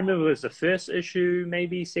can't remember if it was the first issue,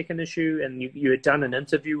 maybe second issue, and you had done an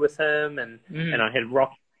interview with him, and I had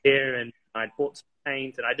Rock there, and I'd bought some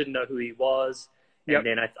paint, and I didn't know who he was. And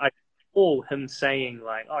then I recall him saying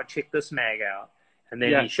like, "Oh, check this mag out," and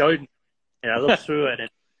then he showed me, and I looked through it, and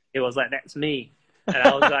it was like, "That's me," and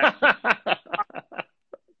I was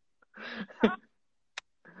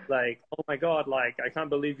like, "Oh my God, like, I can't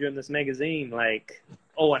believe you're in this magazine, like,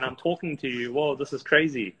 oh, and I'm talking to you, whoa, this is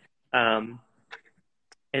crazy."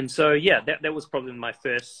 And so, that was probably my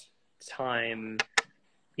first time.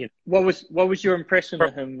 What was your impression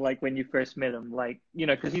of him, like, when you first met him? Like,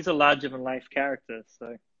 because he's a larger than life character,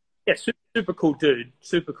 so. Yeah, super cool dude.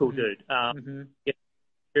 Super cool dude.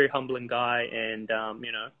 Very humbling guy, and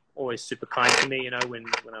always super kind to me. When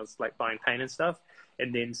I was like buying paint and stuff,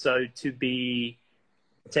 and then so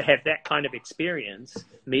to have that kind of experience,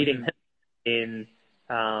 meeting him,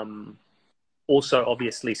 and also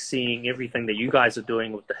obviously seeing everything that you guys are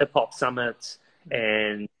doing with the hip hop summits,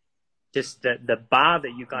 and just the bar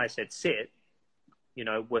that you guys had set,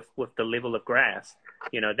 with the level of graph,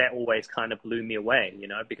 that always kind of blew me away,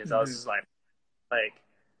 because I was just like, like,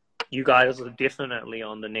 you guys are definitely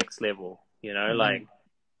on the next level, like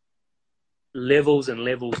levels and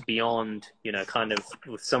levels beyond, kind of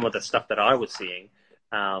with some of the stuff that I was seeing.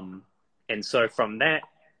 And so from that,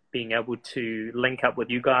 being able to link up with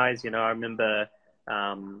you guys, I remember,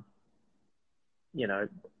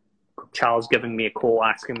 Charles giving me a call,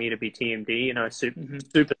 asking me to be TMD,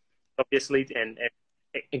 super obviously, and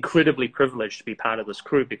incredibly privileged to be part of this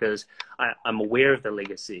crew because I'm aware of the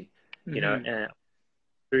legacy, and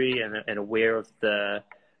aware of the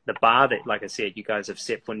bar that, like I said, you guys have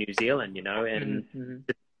set for New Zealand, and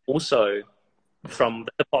also from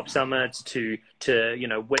the hip hop summits to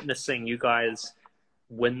witnessing you guys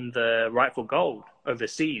win the rightful gold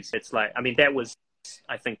overseas. It's like, I mean, that was,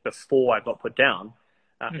 I think, before I got put down.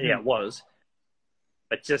 Yeah, it was.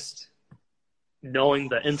 But just knowing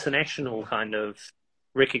the international kind of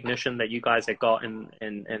recognition that you guys had got and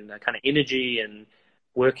the kind of energy and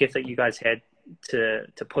work ethic you guys had to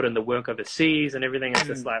put in the work overseas and everything, it's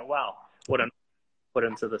just like, wow, what a put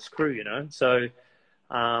into this crew, So,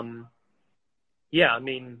 yeah, I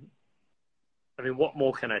mean, what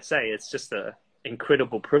more can I say? It's just an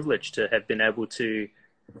incredible privilege to have been able to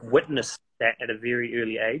witness that at a very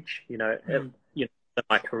early age, in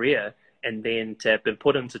my career, and then to have been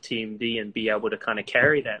put into TMD and be able to kind of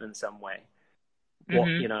carry that in some way.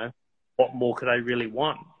 What more could I really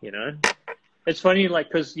want, It's funny, like,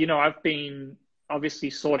 because, I've been obviously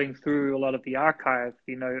sorting through a lot of the archive,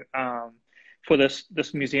 for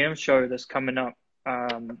this museum show that's coming up.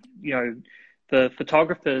 The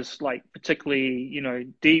photographers, like, particularly,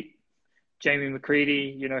 Deep, Jamie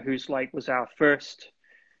McCready, who's like, was our first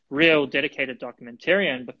real dedicated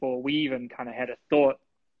documentarian before we even kind of had a thought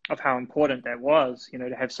of how important that was,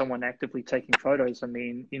 to have someone actively taking photos. I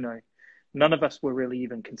mean, none of us were really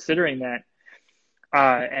even considering that.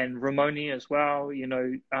 And Ramoni as well,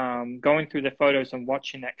 going through the photos and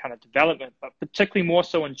watching that kind of development, but particularly more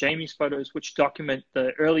so in Jamie's photos, which document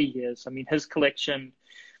the early years. I mean, his collection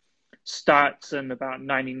starts in about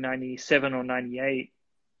 1997 or 98,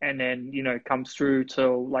 and then, comes through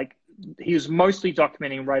till, like, he was mostly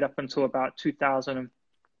documenting right up until about 2000, and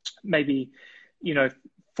maybe,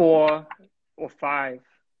 4 or 5.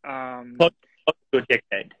 Close to a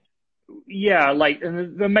decade. Yeah, like,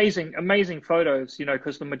 and the amazing photos,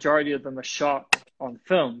 because the majority of them are shot on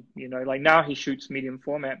film, like now he shoots medium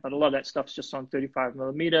format, but a lot of that stuff's just on 35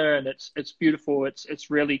 millimeter, and it's beautiful. It's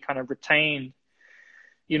really kind of retained,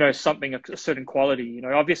 something of a certain quality,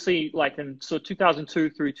 obviously, like in 2002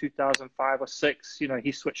 through 2005 or 6,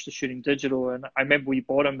 he switched to shooting digital. And I remember we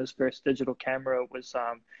bought him his first digital camera.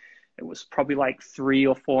 It was probably like 3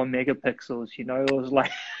 or 4 megapixels, it was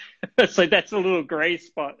like, so that's a little gray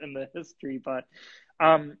spot in the history. But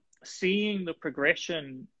seeing the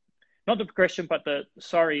progression, not the progression, but the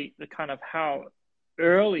kind of how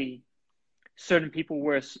early certain people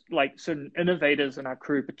were, like certain innovators in our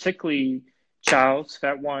crew, particularly Charles,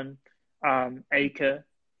 Fat One, Acre,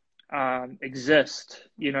 exist,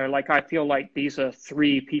 like, I feel like these are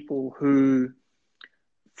 3 people who,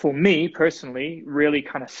 for me personally, really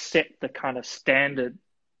kind of set the kind of standard,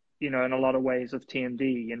 in a lot of ways of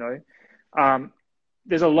TMD,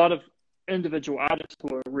 there's a lot of individual artists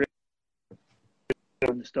who are really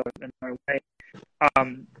doing this stuff in their own way.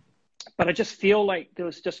 But I just feel like there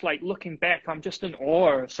was just, like, looking back, I'm just in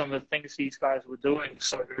awe of some of the things these guys were doing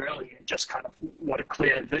so early, and just kind of what a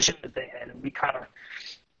clear vision that they had. And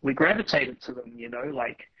we gravitated to them,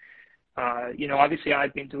 like, obviously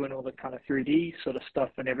I'd been doing all the kind of 3D sort of stuff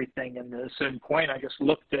and everything. And at a certain point, I just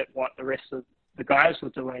looked at what the rest of the guys were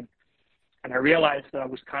doing, and I realized that I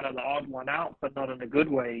was kind of the odd one out, but not in a good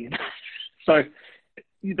way. So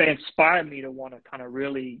they inspired me to want to kind of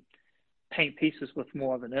really paint pieces with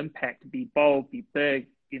more of an impact, be bold, be big,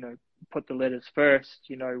 put the letters first,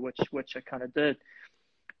 which I kind of did.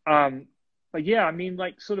 But yeah, I mean,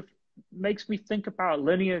 like, sort of makes me think about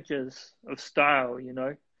lineages of style,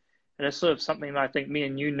 and it's sort of something that I think me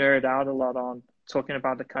and you nerd out a lot on, talking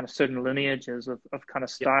about the kind of certain lineages of kind of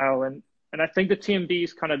style. And I think the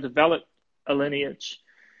TMD's kind of developed a lineage,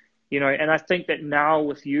 and I think that now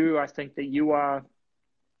with you, I think that you are,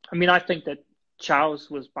 I think that Charles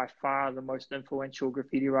was by far the most influential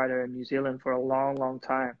graffiti writer in New Zealand for a long, long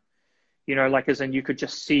time, like, as in, you could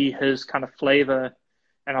just see his kind of flavor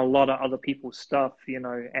and a lot of other people's stuff,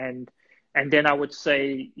 and then I would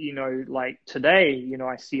say, like today,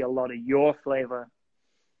 I see a lot of your flavor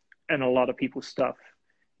and a lot of people's stuff,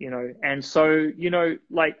 and so,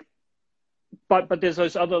 like, but there's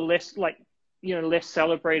those other less, like, less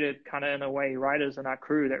celebrated kind of, in a way, writers in our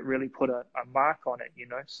crew that really put a mark on it,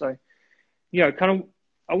 so, kind of,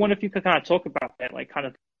 I wonder if you could kind of talk about that, like, kind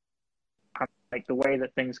of like the way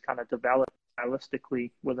that things kind of develop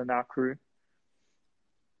stylistically within our crew.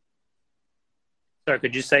 So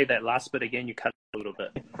could you say that last bit again? You cut a little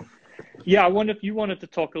bit. Yeah, I wonder if you wanted to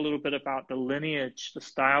talk a little bit about the lineage, the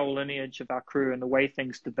style lineage of our crew and the way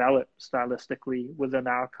things develop stylistically within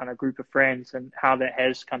our kind of group of friends and how that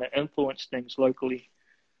has kind of influenced things locally.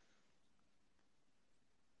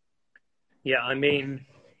 Yeah, I mean,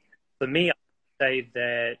 for me, I'd say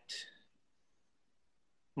that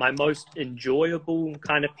my most enjoyable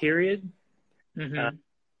kind of period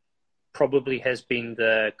probably has been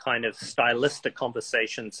the kind of stylistic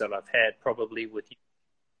conversations that I've had probably with you.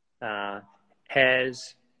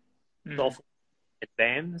 Has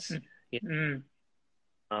advanced.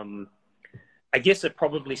 I guess it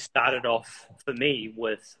probably started off for me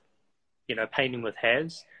with, painting with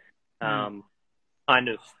Has, kind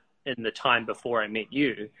of in the time before I met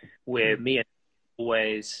you, where me and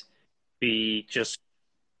always be just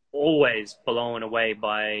always blown away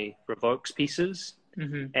by Revoke's pieces,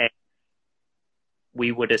 and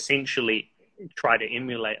we would essentially try to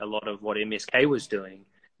emulate a lot of what MSK was doing.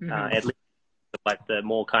 At least like the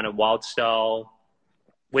more kind of wild style,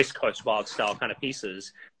 West Coast wild style kind of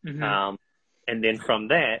pieces. And then from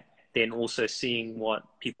that, then also seeing what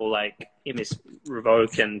people like MS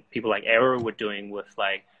Revoke and people like Arrow were doing with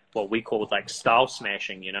like what we called like style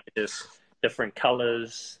smashing, just different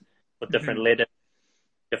colors with different letters,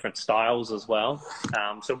 different styles as well.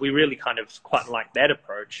 So we really kind of quite like that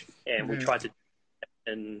approach, and we tried to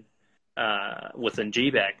within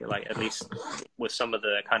GBAC, like at least with some of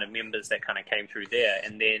the kind of members that kind of came through there.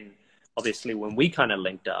 And then obviously when we kind of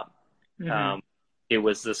linked up, there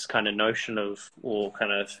was this kind of notion of, or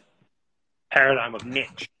kind of paradigm of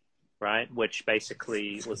next, right? Which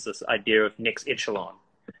basically was this idea of next echelon,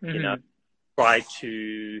 try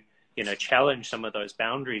to, challenge some of those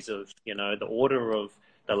boundaries of, the order of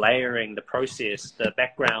the layering, the process, the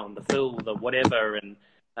background, the fill, the whatever, and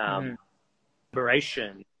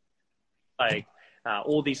inspiration, like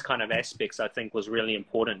all these kind of aspects, I think was really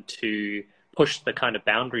important to push the kind of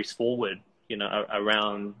boundaries forward,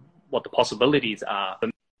 around what the possibilities are.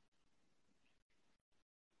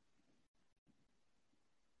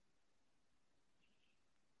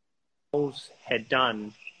 Had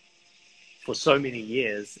done for so many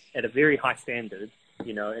years at a very high standard,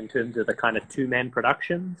 in terms of the kind of two-man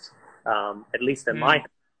productions, at least in my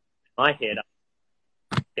head,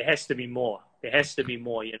 there has to be more. There has to be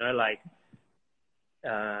more, like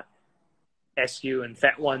SU and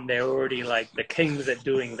Fat One, they're already like the kings at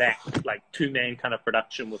doing that, like two-man kind of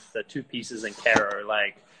production with the two pieces in Caro,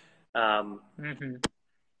 like so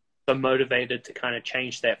motivated to kind of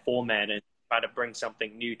change that format and try to bring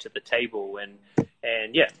something new to the table.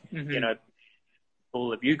 And yeah,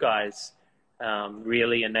 all of you guys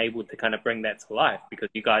really enabled to kind of bring that to life, because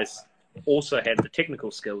you guys also had the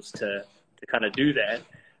technical skills to kind of do that.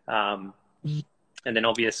 And then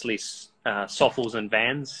obviously Soffles and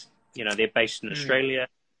Vans, they're based in Australia.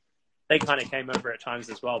 They kind of came over at times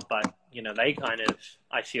as well, but, they kind of,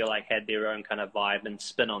 I feel like, had their own kind of vibe and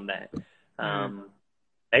spin on that.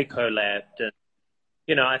 They collabed.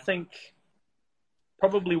 And, I think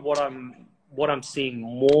probably what I'm seeing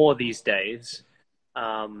more these days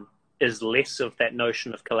is less of that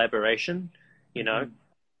notion of collaboration,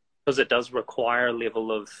 because it does require a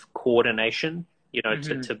level of coordination,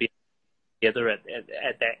 to be together at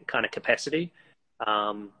that kind of capacity.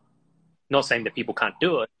 Not saying that people can't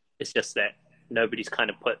do it. It's just that nobody's kind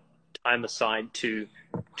of put time aside to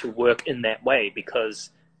work in that way, because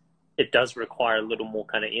it does require a little more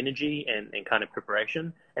kind of energy and kind of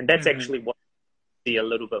preparation. And that's actually what I see a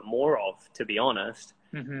little bit more of, to be honest.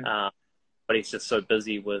 But he's just so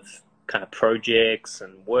busy with kind of projects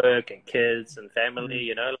and work and kids and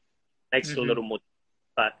family, makes it a little more.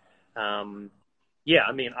 But yeah,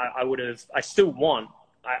 I mean, I still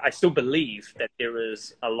believe that there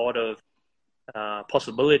is a lot of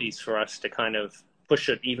possibilities for us to kind of push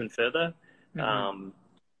it even further. And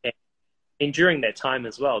during that time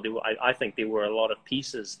as well, I think there were a lot of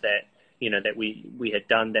pieces that, that we had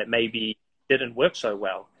done that maybe didn't work so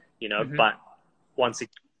well, but once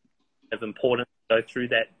again, of important to go through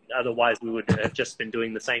that. Otherwise we would have just been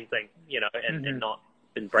doing the same thing, and not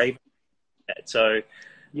been brave. So,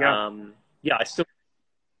 I still,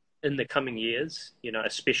 in the coming years,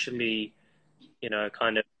 especially,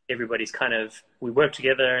 kind of everybody's kind of, we work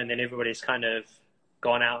together and then everybody's kind of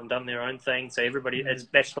gone out and done their own thing. So everybody, that's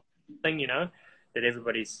the thing, that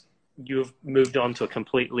you've moved on to a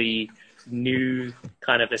completely new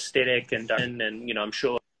kind of aesthetic and I'm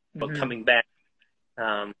sure coming back,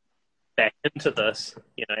 back into this,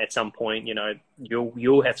 at some point,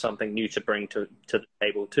 you'll have something new to bring to the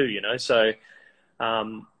table too, So,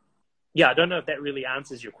 yeah, I don't know if that really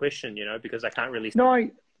answers your question, because I can't really. No,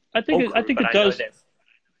 I think it does.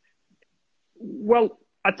 Well,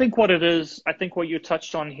 I think what it is, I think what you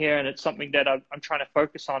touched on here, and it's something that I'm trying to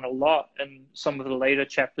focus on a lot in some of the later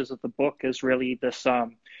chapters of the book, is really this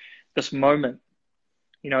moment.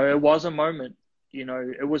 It was a moment.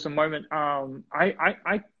 It was a moment.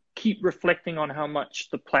 I keep reflecting on how much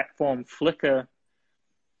the platform Flickr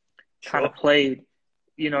kind of played,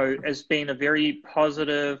 as being a very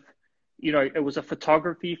positive. It was a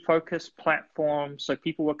photography focused platform, so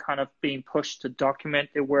people were kind of being pushed to document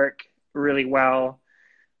their work really well.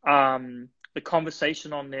 The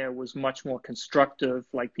conversation on there was much more constructive.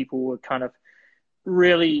 Like, people were kind of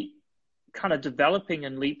really kind of developing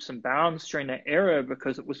in leaps and bounds during that era,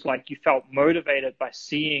 because it was like you felt motivated by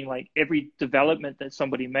seeing like every development that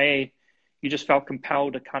somebody made. You just felt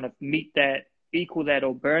compelled to kind of meet that, equal that,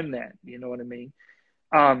 or burn that. You know what I mean?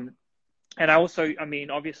 And I also,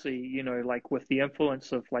 obviously, like with the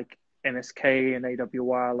influence of like MSK and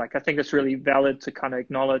AWR, like I think it's really valid to kind of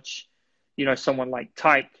acknowledge, someone like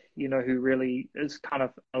Tyke, who really is kind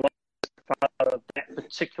of a lot of that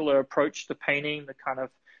particular approach to painting, the kind of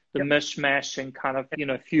the mishmash and kind of,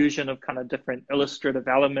 fusion of kind of different illustrative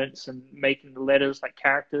elements and making the letters like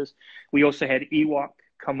characters. We also had Ewok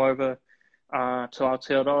come over to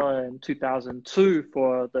Aotearoa in 2002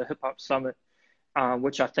 for the Hip Hop Summit,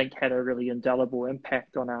 which I think had a really indelible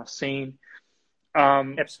impact on our scene.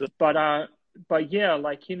 Absolutely. But yeah,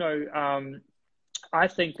 like, I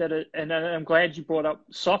think that and I'm glad you brought up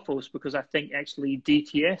Sophos, because I think actually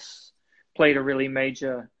DTS played a really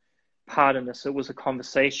major part in this. It was a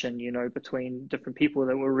conversation, between different people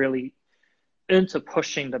that were really into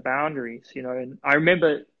pushing the boundaries, and I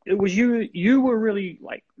remember it was you were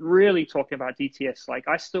really talking about DTS. Like,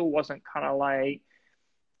 I still wasn't kind of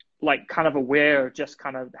like kind of aware of just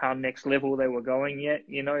kind of how next level they were going yet,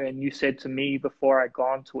 and you said to me before I'd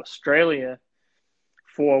gone to Australia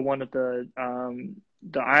for one of the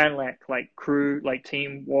Ironlac like crew, like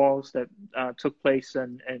team walls that took place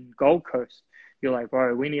in Gold Coast, you're like,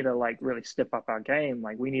 bro, we need to like really step up our game.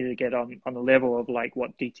 Like, we need to get on the level of like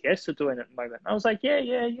what DTS are doing at the moment. And I was like, yeah,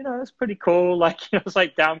 it's pretty cool. Like, it's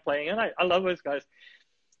like downplaying, and I love those guys.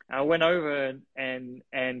 I went over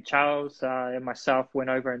and Charles and myself went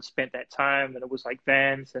over and spent that time, and it was like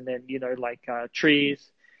Vans, and then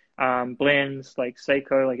Trees, Blends, like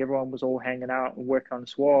Seiko, like everyone was all hanging out and working on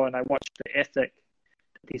this wall, and I watched the ethic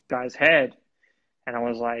that these guys had, and I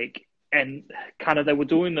was like, and kind of they were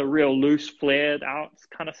doing the real loose, flared out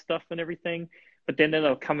kind of stuff and everything, but then they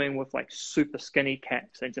were coming with like super skinny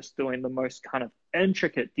caps and just doing the most kind of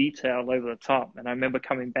intricate detail over the top. And I remember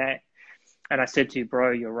coming back, and I said to you,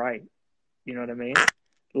 bro, you're right. You know what I mean?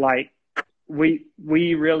 Like, we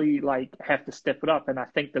really like have to step it up. And I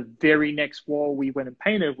think the very next wall we went and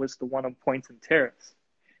painted was the one on Poynton Terrace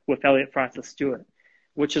with Elliot Francis Stewart,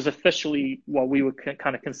 which is officially what we would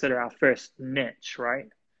kind of consider our first niche, right?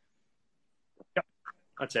 Yep,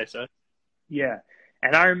 I'd say so. Yeah.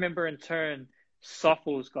 And I remember in turn,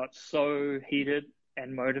 Sophos got so heated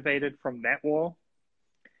and motivated from that wall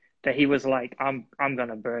that he was like, I'm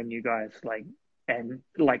gonna burn you guys. Like, and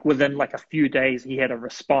like within like a few days he had a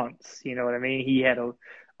response, you know what I mean? He had a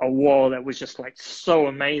wall that was just like so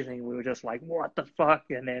amazing. We were just like, what the fuck?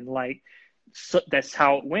 And then like, so that's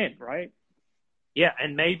how it went, right? Yeah,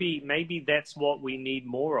 and maybe that's what we need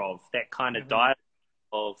more of, that kind of dialogue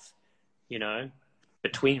of,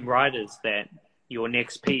 between writers, that your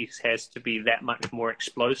next piece has to be that much more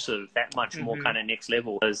explosive, that much more kind of next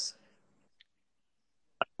level. Because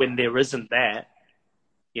when there isn't that,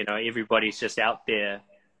 everybody's just out there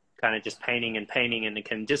kind of just painting, and it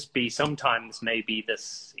can just be sometimes maybe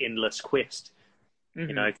this endless quest.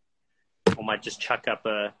 Or might just chuck up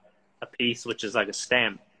a piece which is like a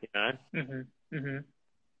stamp, trying to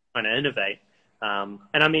innovate. And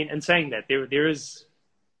I mean, in saying that, there is,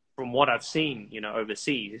 from what I've seen,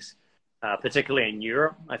 overseas, particularly in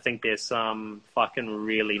Europe, I think there's some fucking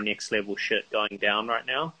really next level shit going down right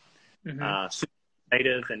now. Super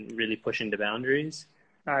creative and really pushing the boundaries.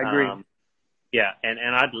 I agree. Yeah, and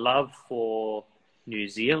I'd love for New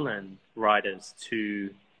Zealand writers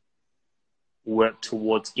to work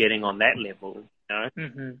towards getting on that level.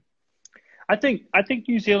 I think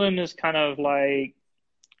New Zealand is kind of like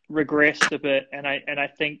regressed a bit, and I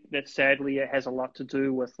think that sadly it has a lot to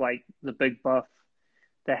do with like the big buff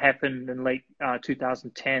that happened in late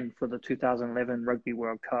 2010 for the 2011 Rugby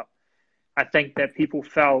World Cup. I think that people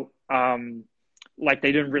felt like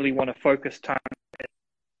they didn't really want to focus time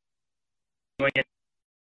doing it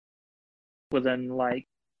within like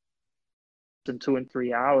in 2 and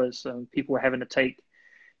 3 hours. People were having to take,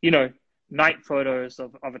 you know, night photos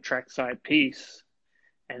of a trackside piece,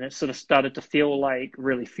 and it sort of started to feel like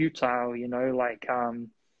really futile, you know, like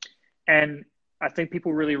and I think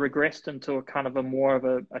people really regressed into a kind of a more of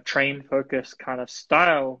a train focused kind of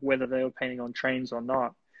style, whether they were painting on trains or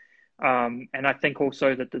not. And I think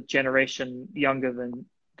also that the generation younger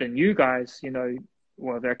than you guys, you know,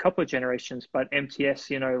 well, there are a couple of generations, but MTS,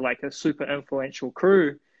 you know, like a super influential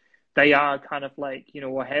crew, they are kind of like, you know,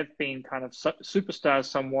 or have been kind of superstars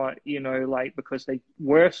somewhat, you know, like because they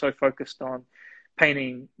were so focused on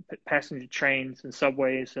painting passenger trains and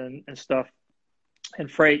subways and stuff and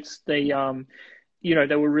freights. They, you know,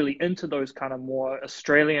 they were really into those kind of more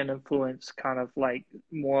Australian influence, kind of like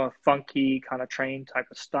more funky kind of train type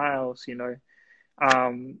of styles, you know.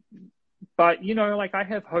 But, you know, like I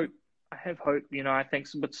have hope, you know, I think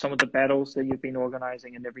with some of the battles that you've been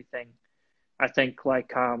organizing and everything, I think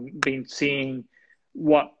like been seeing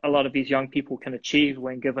what a lot of these young people can achieve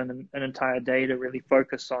when given an entire day to really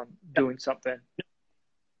focus on doing something.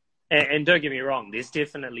 And don't get me wrong, there's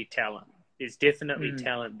definitely talent. There's definitely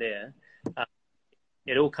talent there.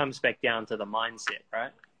 It all comes back down to the mindset,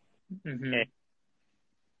 right? And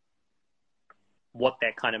what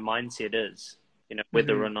that kind of mindset is, you know,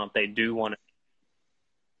 whether or not they do want to,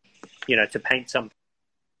 you know, to paint something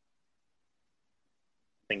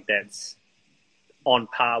that's on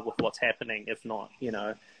par with what's happening, if not, you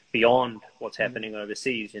know, beyond what's happening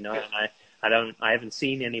overseas, you know. And I haven't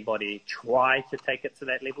seen anybody try to take it to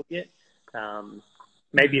that level yet.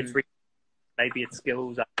 Maybe it's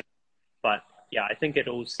skills, but yeah, I think it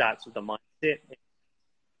all starts with the mindset.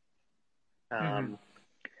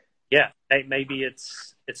 Yeah, maybe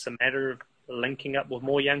it's a matter of linking up with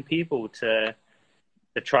more young people to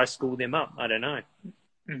try school them up. I don't know.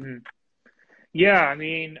 Yeah, I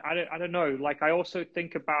mean, I don't know. Like, I also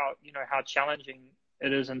think about, you know, how challenging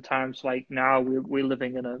it is in times like now we're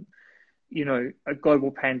living in a, you know, a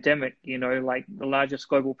global pandemic, you know, like the largest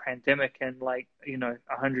global pandemic in like, you know,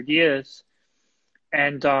 100 years.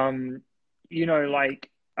 And, you know, like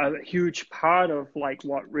a huge part of like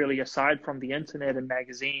what really, aside from the internet and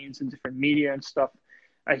magazines and different media and stuff,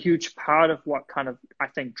 a huge part of what kind of, I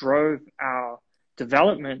think, drove our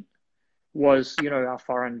development was, you know, our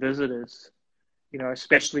foreign visitors, you know,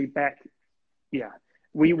 especially back. Yeah.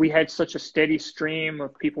 We had such a steady stream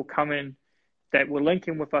of people coming that were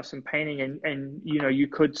linking with us in painting, and you know, you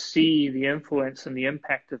could see the influence and the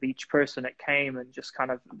impact of each person that came, and just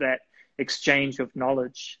kind of that exchange of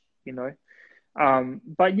knowledge, you know.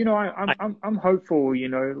 But you know, I'm hopeful, you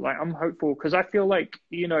know, like I'm hopeful because I feel like,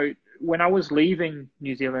 you know, when I was leaving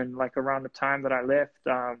New Zealand, like around the time that I left,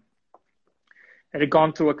 it had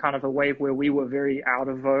gone through a kind of a wave where we were very out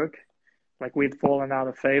of vogue. Like we'd fallen out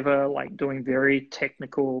of favor, like doing very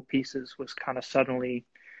technical pieces was kind of suddenly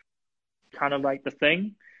kind of like the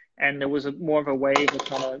thing. And there was more of a wave of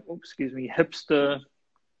kind of, hipster,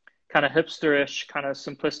 kind of hipsterish, kind of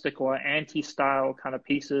simplistic or anti-style kind of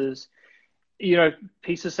pieces, you know,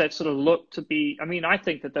 pieces that sort of look to be, I mean, I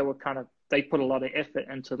think that they put a lot of effort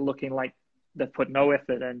into looking like they put no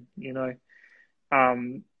effort in, you know.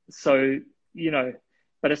 So, you know,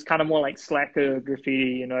 but it's kind of more like slacker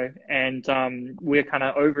graffiti, you know, and we're kind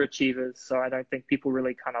of overachievers. So I don't think people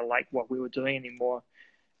really kind of like what we were doing anymore.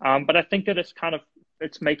 But I think that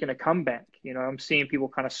it's making a comeback. You know, I'm seeing people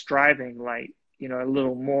kind of striving, like, you know, a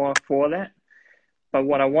little more for that. But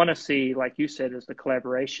what I want to see, like you said, is the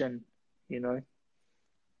collaboration, you know.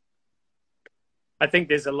 I think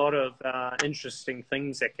there's a lot of interesting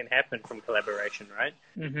things that can happen from collaboration, right?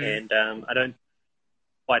 And I don't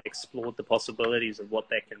quite explored the possibilities of what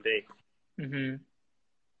that can be.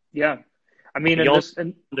 Yeah. I mean, of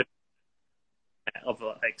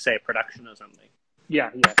like, say, a production or something.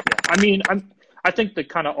 Yeah. I mean, I think the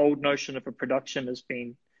kind of old notion of a production has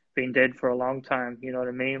been dead for a long time. You know what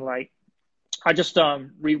I mean? Like, I just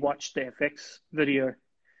rewatched the FX video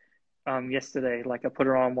yesterday. Like, I put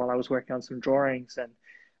it on while I was working on some drawings, and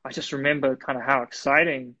I just remember kind of how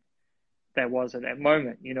exciting that was at that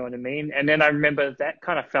moment. You know what I mean? And then I remember that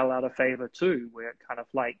kind of fell out of favor too, where it kind of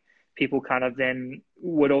like people kind of then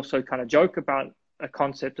would also kind of joke about a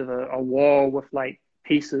concept of a wall with like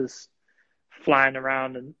pieces flying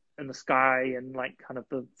around in the sky and like kind of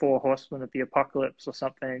the four horsemen of the apocalypse or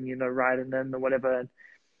something, you know, riding in or whatever.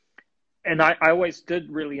 And I always did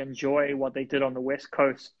really enjoy what they did on the West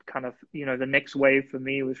Coast. Kind of, you know, the next wave for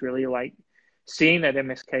me was really like seeing that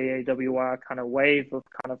MSK-AWR kind of wave of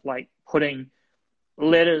kind of like putting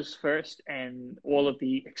letters first and all of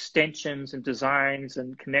the extensions and designs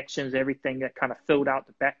and connections, everything that kind of filled out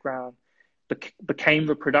the background became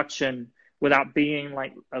the production without being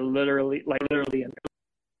like literally a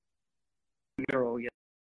mural. Yeah.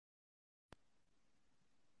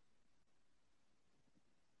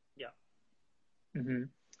 Yeah. Mm-hmm.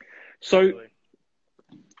 So,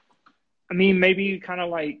 I mean, maybe you kind of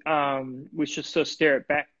like we should sort of stare it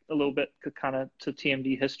back a little bit, kind of to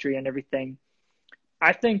TMD history and everything.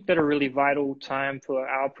 I think that a really vital time for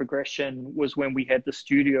our progression was when we had the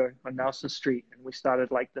studio on Nelson Street and we started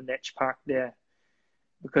like the Netch Park there.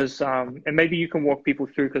 Because and maybe you can walk people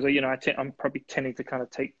through, because you know I'm probably tending to kind of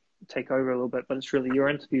take over a little bit, but it's really your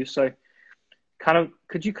interview. So kind of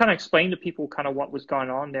could you kind of explain to people kind of what was going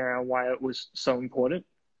on there and why it was so important?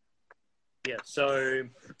 Yeah, so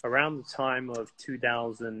around the time of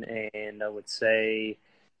 2000 and I would say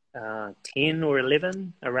 10 or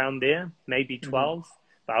 11, around there, maybe 12,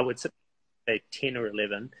 but I would say 10 or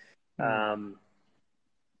 11.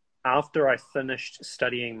 After I finished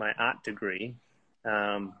studying my art degree,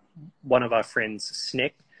 one of our friends,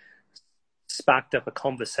 Snick, sparked up a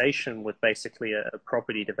conversation with basically a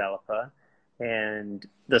property developer, and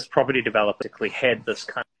this property developer basically had this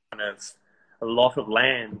kind of a lot of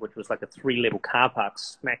land, which was like a 3-level car park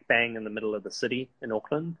smack bang in the middle of the city in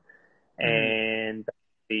Auckland. And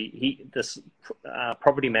this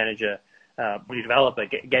property manager, property developer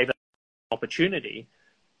gave us an opportunity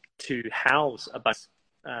to house a bunch.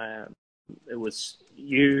 It was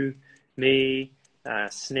you, me,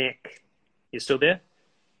 Snick. You still there?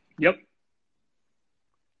 Yep.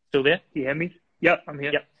 Still there? You hear me? Yep, I'm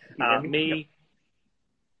here. Yep. Me,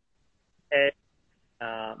 yep.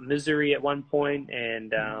 Misery at one point,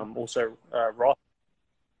 and also Ross,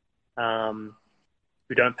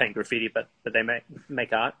 who don't paint graffiti, but they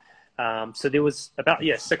make art. So there was about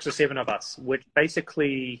 6 or 7 of us, which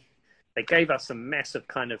basically they gave us a massive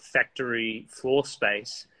kind of factory floor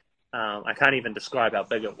space. I can't even describe how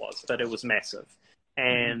big it was, but it was massive.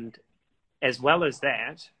 And as well as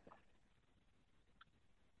that,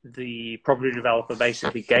 the property developer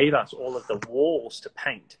basically gave us all of the walls to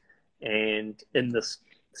paint, and in this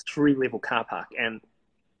 3-level car park. And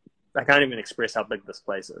I can't even express how big this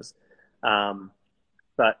place is.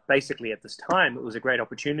 But basically at this time, it was a great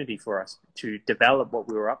opportunity for us to develop what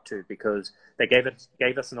we were up to, because they gave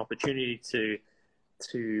us an opportunity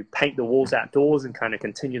to paint the walls outdoors and kind of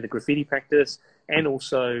continue the graffiti practice, and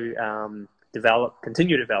also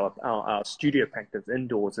continue to develop our studio practice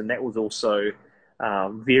indoors. And that was also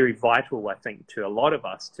very vital, I think, to a lot of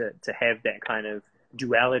us to have that kind of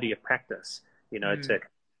duality of practice, to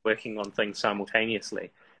working on things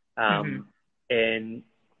simultaneously. And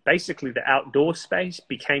basically the outdoor space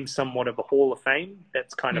became somewhat of a hall of fame.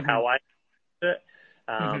 That's kind of how I did it.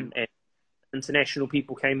 And international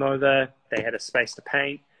people came over, they had a space to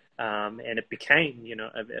paint, and it became,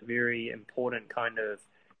 a very important kind of,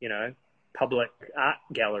 public art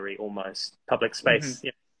gallery, almost public space.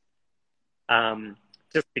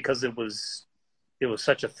 Just because it was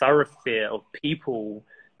such a thoroughfare of people,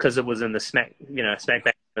 because it was in the smack bang in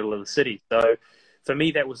the middle of the city. So for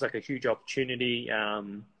me, that was like a huge opportunity.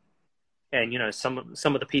 And some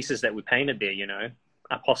of the pieces that we painted there,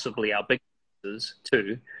 are possibly our big pieces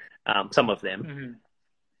too. Some of them,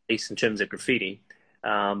 at least in terms of graffiti.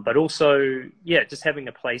 But also, just having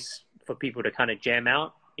a place for people to kind of jam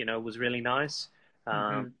out, was really nice.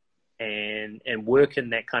 And work in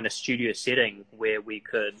that kind of studio setting where we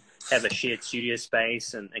could have a shared studio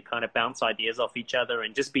space and kind of bounce ideas off each other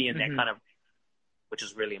and just be in that kind of, which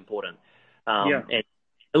is really important. And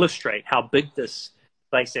illustrate how big this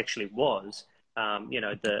place actually was.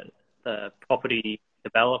 The property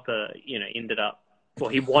developer, ended up, well,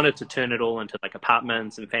 he wanted to turn it all into like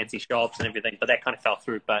apartments and fancy shops and everything, but that kind of fell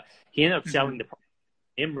through. But he ended up selling the property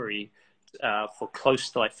to Emery for close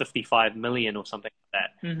to like 55 million or something like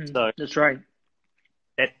that. So that's right.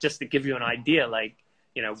 That, just to give you an idea, like,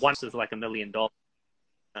 once is like $1 million,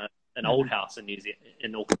 an old house in New Zealand,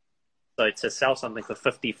 in Auckland. So to sell something for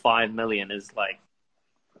 55 million is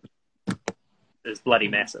bloody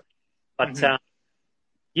massive. But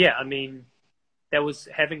I mean, that was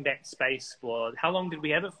having that space for, how long did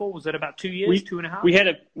we have it for? Was it about 2 years, 2.5?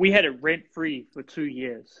 We had it rent free for 2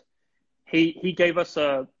 years. He gave us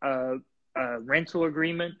a rental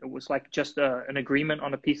agreement. It was like just an agreement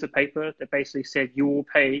on a piece of paper that basically said you will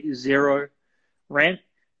pay 0 rent,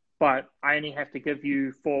 but I only have to give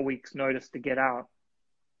you 4 weeks notice to get out.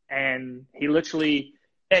 And he literally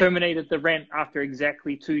terminated the rent after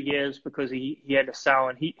exactly 2 years because he had to sell,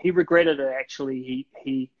 and he regretted it. Actually,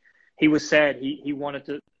 he was sad. He wanted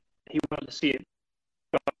to see it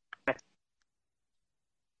back,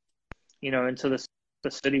 into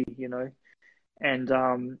the city,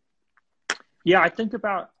 and Yeah, I think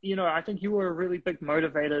about, I think you were a really big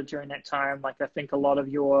motivator during that time. Like, I think a lot of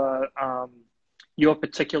your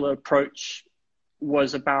particular approach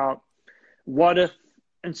was about, what if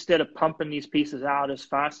instead of pumping these pieces out as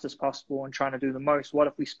fast as possible and trying to do the most, what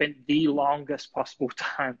if we spent the longest possible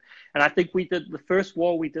time? And I think we did the first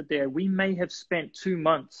wall we did there, we may have spent 2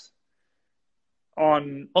 months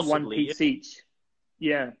on one Possibly, piece each.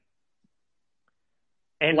 Yeah.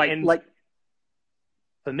 and Like,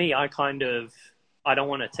 for me, I don't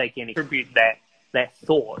want to take any tribute that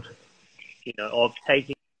thought, of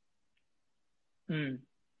taking mm,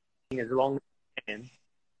 as long as I can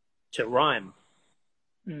to rhyme,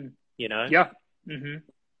 mm, you know. yeah. Mm-hmm.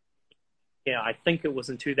 Yeah, I think it was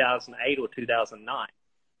in 2008 or 2009.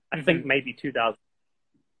 I think maybe 2000.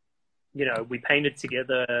 We painted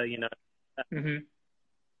together, Mm-hmm.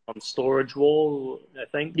 on Storage Wall, I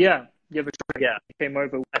think. Yeah. Yeah. Came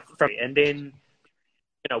over. And then,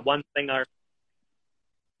 one thing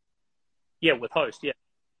with Host, yeah.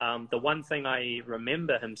 The one thing I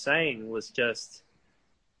remember him saying was just,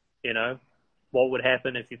 what would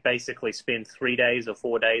happen if you basically spend 3 days or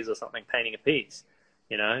 4 days or something painting a piece,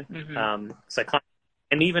 and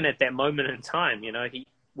even at that moment in time,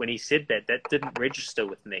 when he said that didn't register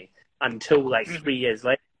with me until like 3 years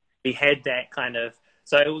later. We had that kind of,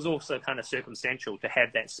 so it was also kind of circumstantial to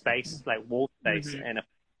have that space, like wall space, and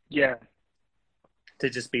to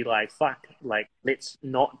just be like, fuck, like, let's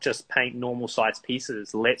not just paint normal size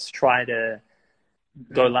pieces. Let's try to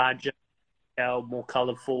go larger, more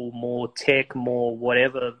colorful, more tech, more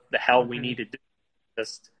whatever the hell we need to do.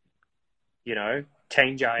 Just,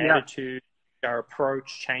 change our attitude, our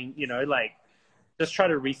approach, change, just try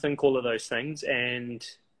to rethink all of those things. And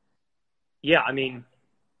yeah, I mean,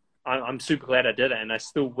 I'm super glad I did it, and I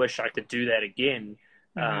still wish I could do that again,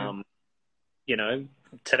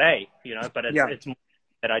 today, but it's more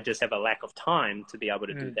that I just have a lack of time to be able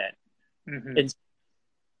to do that. It's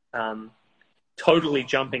totally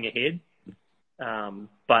jumping ahead,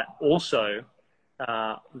 but also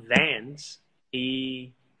Vans,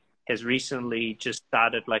 he has recently just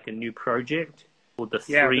started like a new project called the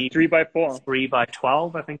 3x4,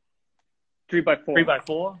 3x12, I think. 3x4,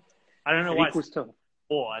 3x4. I don't know why equals 12.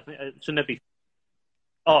 4. I think shouldn't it be?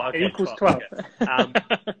 Oh, okay. It equals 12. Okay.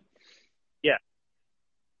 Yeah.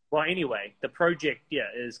 Well, anyway, the project,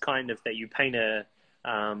 is kind of that you paint a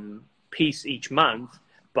piece each month,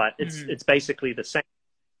 but it's basically the same.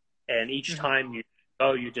 And each time you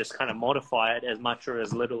go, you just kind of modify it as much or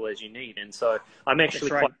as little as you need. And so I'm actually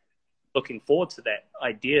quite looking forward to that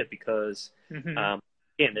idea because, again,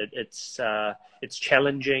 it's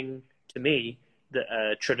challenging to me,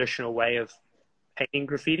 the traditional way of painting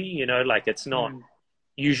graffiti. Like, it's not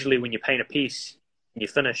usually when you paint a piece and you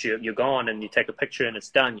finish, you're gone and you take a picture and it's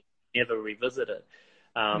done. You never revisit it.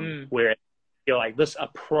 Where you're like, this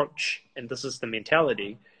approach, and this is the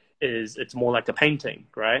mentality, is it's more like a painting,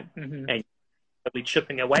 right? And you're really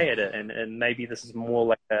chipping away at it, and maybe this is more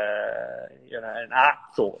like an art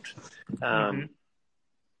thought.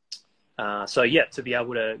 So yeah, to be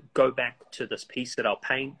able to go back to this piece that I'll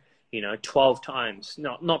paint, 12 times,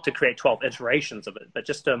 not to create 12 iterations of it, but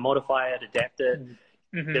just to modify it, adapt it.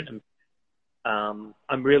 I'm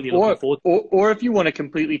really looking forward to it. Or if you want to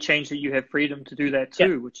completely change it, you have freedom to do that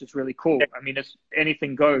too, which is really cool. I mean, it's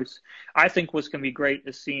anything goes. I think what's going to be great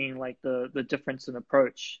is seeing like the difference in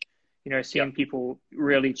approach, seeing people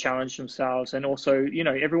really challenge themselves. And also,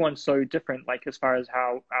 everyone's so different, like as far as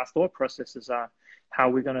how our thought processes are, how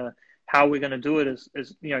we're going to do it is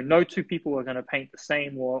no two people are going to paint the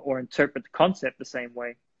same or interpret the concept the same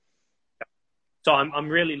way. So I'm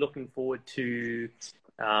really looking forward to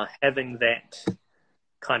having that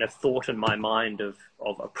kind of thought in my mind of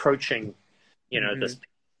approaching, this,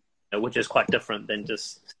 which is quite different than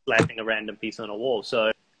just slapping a random piece on a wall.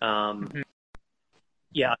 So,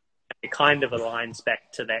 yeah, it kind of aligns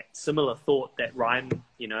back to that similar thought that Ryan,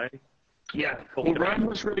 Yeah, well, Ryan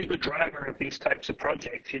was really the driver of these types of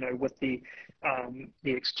projects, with the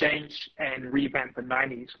Exchange and Revamp the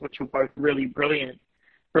 90s, which were both really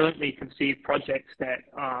brilliantly conceived projects that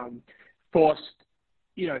forced,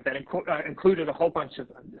 that included a whole bunch of,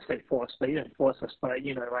 say forced, they didn't force us, but,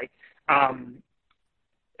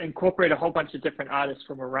 incorporate a whole bunch of different artists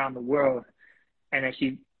from around the world and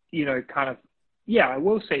actually, I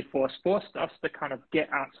will say forced us to kind of get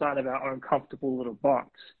outside of our own comfortable little box.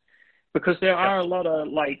 Because there are a lot of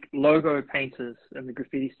like logo painters in the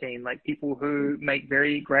graffiti scene, like people who make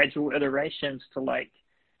very gradual iterations to like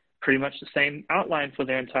pretty much the same outline for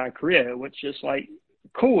their entire career, which is like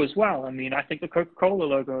cool as well. I mean, I think the Coca-Cola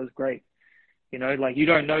logo is great. Like you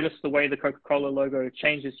don't notice the way the Coca-Cola logo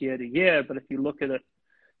changes year to year, but if you look at it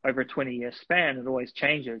over a 20-year span. It always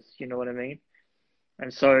changes. You know what I mean?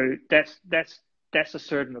 And so that's a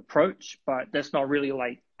certain approach, but that's not really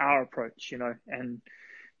like our approach, you know. And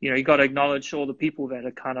you got to acknowledge all the people that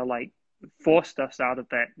are kind of like forced us out of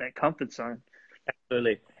that comfort zone.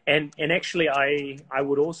 Absolutely. And actually, I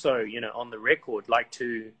would also, on the record, like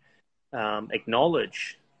to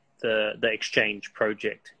acknowledge the exchange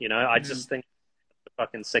project. I just think it's a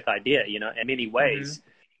fucking sick idea. In many ways,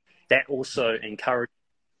 that also encouraged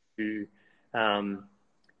you to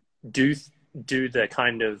do the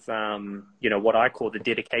kind of what I call the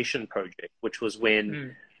dedication project, which was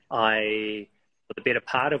when I, for the better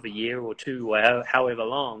part of a year or two, or however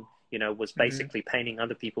long, was basically painting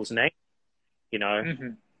other people's names.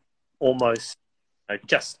 Almost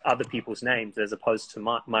just other people's names as opposed to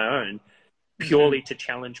my own, purely to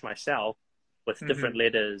challenge myself with different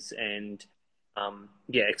letters and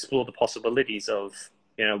explore the possibilities of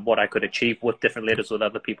what I could achieve with different letters with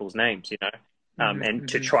other people's names, and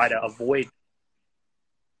to try to avoid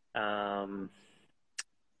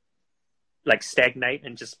like stagnate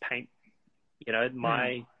and just paint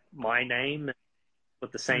my name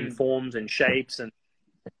with the same forms and shapes, and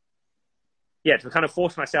to kind of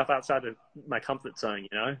force myself outside of my comfort zone.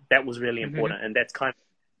 That was really important, and that's kind of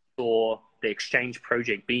saw the exchange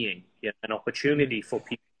project being an opportunity for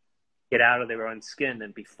people to get out of their own skin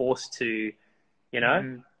and be forced to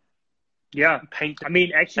paint. I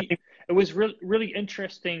mean, actually, it was really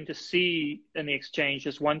interesting to see in the exchange.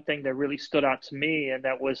 Just one thing that really stood out to me, and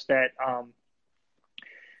that was that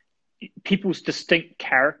people's distinct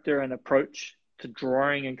character and approach to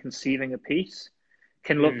drawing and conceiving a piece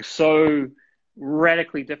can look so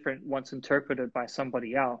radically different once interpreted by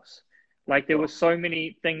somebody else. Like there were so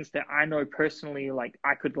many things that I know personally, like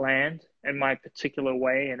I could land in my particular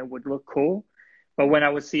way and it would look cool. But when I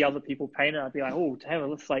would see other people paint it, I'd be like, oh, damn, it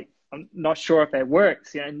looks like, I'm not sure if that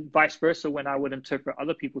works. And vice versa, when I would interpret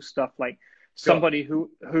other people's stuff, like somebody who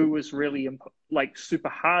was really like super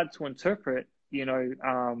hard to interpret,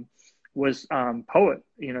 was Poet,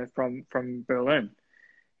 from Berlin,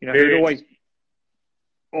 who'd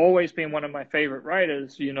always been one of my favorite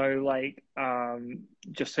writers,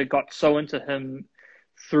 just had got so into him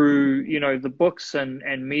through, the books and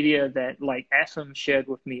media that like Asim shared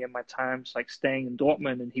with me in my times, like staying in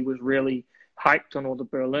Dortmund, and he was really hyped on all the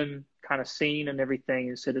Berlin kind of scene and everything,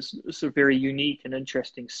 and said it's a very unique and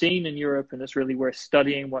interesting scene in Europe, and it's really worth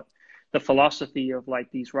studying what the philosophy of like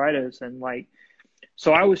these writers. And like,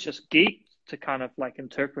 so I was just geeked to kind of like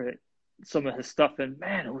interpret some of his stuff, and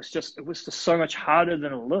man, it was just so much harder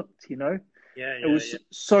than it looked, it was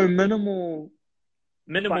so minimal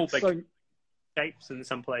but so, shapes in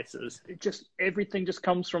some places. It just, everything just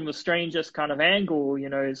comes from the strangest kind of angle,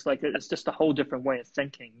 it's like, it's just a whole different way of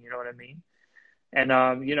thinking, you know what I mean? And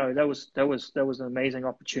that was an amazing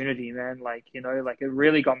opportunity, man. Like, like it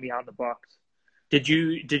really got me out of the box. Did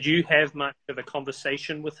you have much of a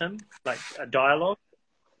conversation with him, like a dialogue?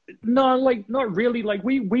 No, like not really. Like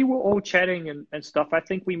we were all chatting and stuff. I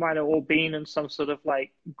think we might have all been in some sort of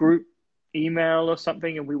like group email or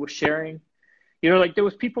something, and we were sharing. Like there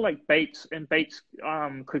was people like Bates, and Bates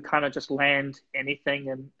could kind of just land anything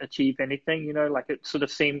and achieve anything. Like it sort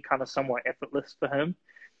of seemed kind of somewhat effortless for him.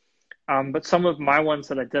 But some of my ones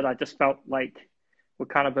that I did, I just felt like were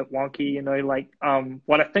kind of a bit wonky. Like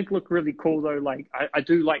what I think looked really cool though. Like I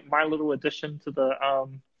do like my little addition to the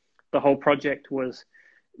whole project was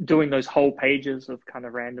doing those whole pages of kind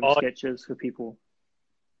of random sketches for people.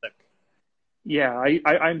 Yeah,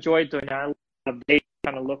 I enjoyed doing that. They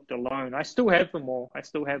kind of looked alone. I still have them all. I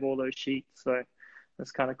still have all those sheets, so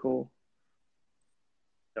that's kind of cool.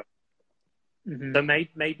 So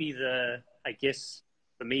maybe I guess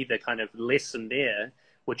for me, the kind of lesson there,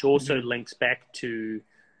 which also links back to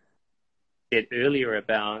that earlier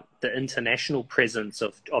about the international presence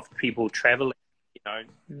of people traveling, to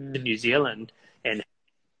New Zealand, and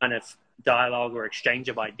kind of dialogue or exchange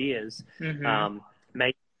of ideas,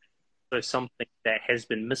 maybe also something that has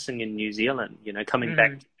been missing in New Zealand, coming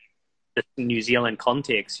back to the New Zealand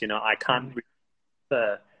context. I can't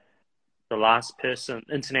remember the last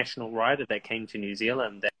international writer that came to New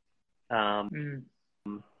Zealand that,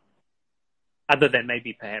 other than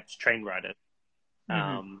maybe perhaps train riders,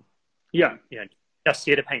 just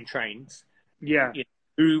here to paint trains. Yeah.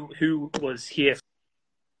 Who was here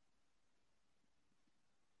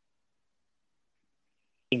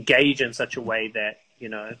engage in such a way that,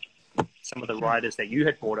 some of the writers that you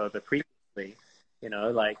had brought over previously,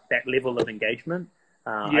 like that level of engagement.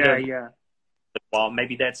 Well,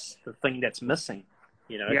 maybe that's the thing that's missing,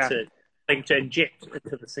 to inject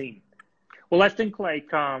into the scene. Well, I think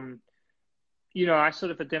like, I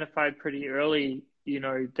sort of identified pretty early you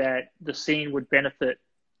know, that the scene would benefit,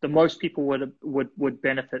 the most people would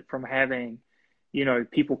benefit from having, you know,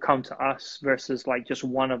 people come to us versus like just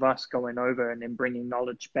one of us going over and then bringing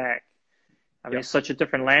knowledge back. I mean, Yeah. it's such a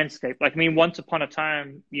different landscape. Like, I mean, once upon a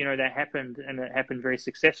time, you know, that happened, and it happened very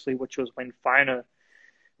successfully, which was when Finer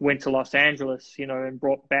went to Los Angeles, you know, and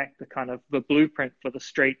brought back the kind of the blueprint for the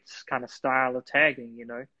streets kind of style of tagging, you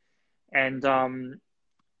know. And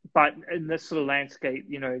but in this sort of landscape,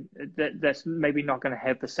 you know, that's maybe not going to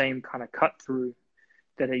have the same kind of cut through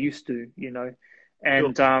that it used to, you know.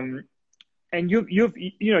 And Sure. and you've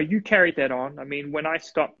you know, you carried that on. I mean, when I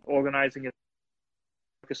stopped organizing it,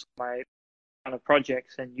 focus on my kind of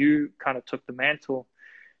projects, and you kind of took the mantle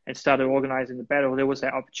and started organizing the battle, there was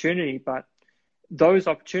that opportunity. But those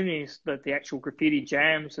opportunities, that the actual graffiti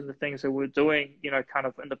jams and the things that we're doing, you know, kind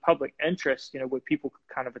of in the public interest, you know, where people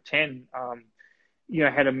could kind of attend, you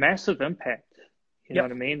know, had a massive impact. You know Yep.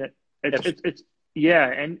 what I mean? Yes. It's yeah,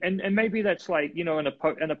 and maybe that's like, you know, in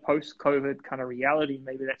a post-COVID kind of reality,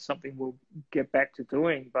 maybe that's something we'll get back to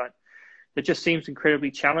doing. But it just seems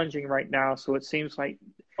incredibly challenging right now. So it seems like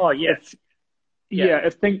Oh, yeah. if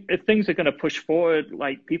if things are going to push forward,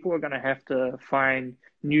 like people are going to have to find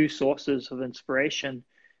new sources of inspiration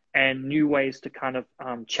and new ways to kind of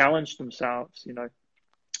challenge themselves. You know,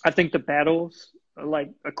 I think the battles are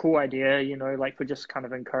like a cool idea. You know, like for just kind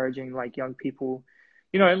of encouraging like young people.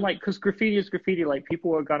 You know, and like because graffiti is graffiti. Like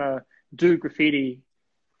people are gonna do graffiti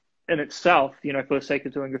in itself, you know, for the sake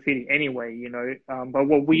of doing graffiti anyway, you know. But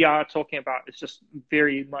what we are talking about is just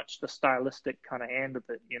very much the stylistic kind of end of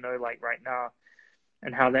it, you know, like right now,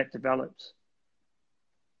 and how that develops.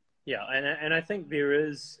 Yeah, and I think there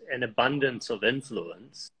is an abundance of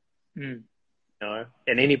influence, Mm. you know,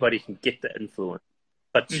 and anybody can get the influence.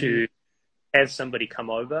 But Mm-hmm. to have somebody come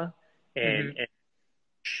over Mm-hmm. and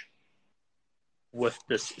with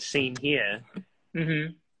this scene here,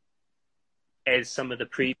 Mm-hmm. as some of the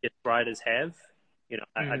previous writers have, you know,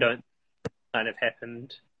 I Mm. don't kind of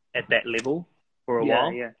happened at that level for a Yeah,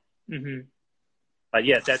 while. yeah. Mm-hmm. But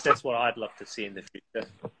yeah, that's what I'd love to see in the future.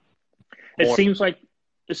 It More, seems like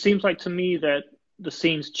it seems like to me that the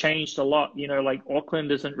scene's changed a lot. You know, like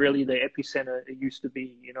Auckland isn't really the epicenter it used to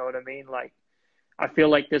be. You know what I mean? Like I feel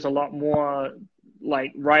like there's a lot more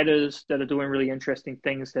like writers that are doing really interesting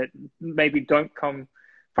things that maybe don't come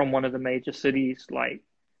from one of the major cities. Like,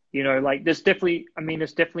 you know, like there's definitely, I mean,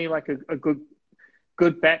 there's definitely like a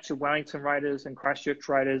good batch of Wellington writers and Christchurch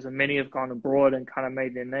writers, and many have gone abroad and kind of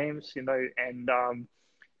made their names, you know, and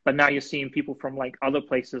but now you're seeing people from like other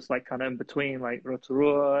places, like kind of in between, like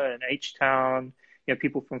Rotorua and H Town, you know,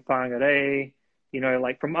 people from Whangarei, you know,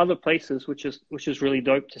 like from other places, which is really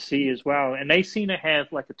dope to see as well. And they seem to have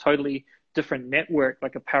like a totally different network,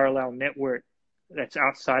 like a parallel network that's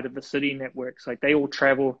outside of the city networks. Like they all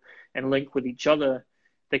travel and link with each other.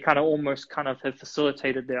 They kind of almost kind of have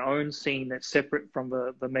facilitated their own scene that's separate from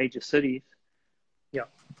the major cities. yeah,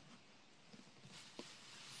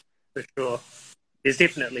 for sure. There's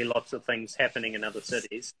definitely lots of things happening in other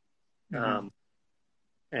cities, Mm-hmm.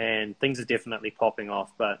 and things are definitely popping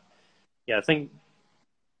off. But yeah, I think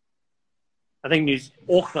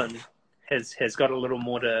Auckland has got a little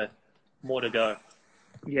more to go.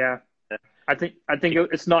 Yeah. I think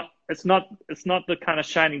it's not the kind of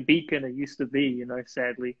shining beacon it used to be, you know,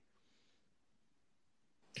 sadly.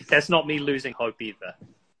 That's not me losing hope either.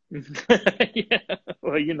 Yeah.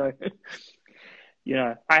 Well,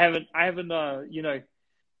 I haven't I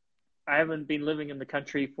haven't been living in the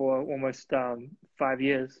country for almost 5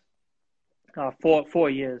 years. 4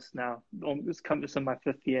 years now. This is my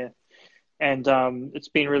fifth year. And it's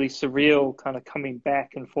been really surreal kind of coming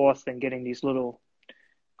back and forth and getting these little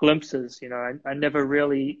glimpses, you know. I never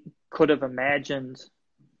really could have imagined,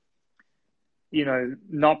 you know,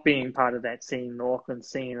 not being part of that scene, the Auckland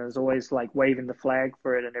scene. I was always like waving the flag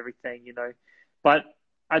for it and everything, you know. But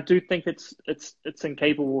I do think it's in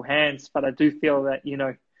capable hands. But I do feel that, you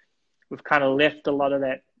know, we've kind of left a lot of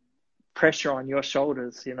that pressure on your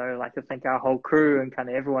shoulders, you know. Like I think our whole crew and kind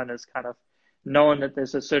of everyone is kind of knowing that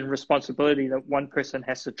there's a certain responsibility that one person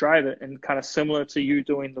has to drive it, and kind of similar to you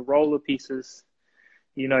doing the roller pieces,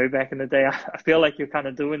 you know, back in the day. I feel like you're kind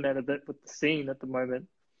of doing that a bit with the scene at the moment.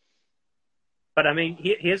 But I mean,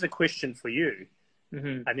 here's a question for you.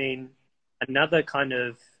 Mm-hmm. I mean, another kind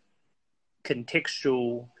of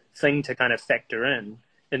contextual thing to kind of factor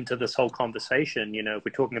into this whole conversation, you know, if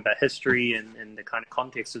we're talking about history and the kind of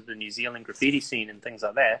context of the New Zealand graffiti scene and things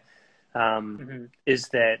like that, Mm-hmm. is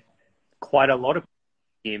that quite a lot of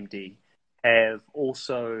EMD have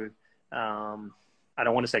also, I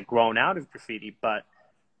don't want to say grown out of graffiti, but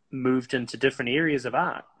moved into different areas of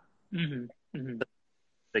art. Mm-hmm. Mm-hmm.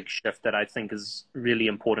 big shift that I think is really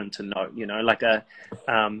important to note. You know, like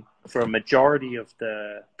for a majority of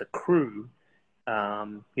the crew,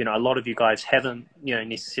 you know, a lot of you guys haven't, you know,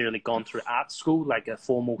 necessarily gone through art school, like a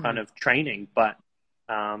formal kind of training, but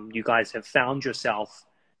you guys have found yourself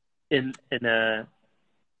in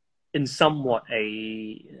somewhat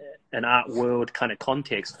an art world kind of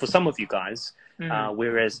context for some of you guys,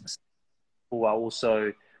 whereas who are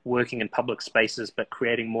also working in public spaces but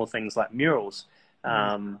creating more things like murals,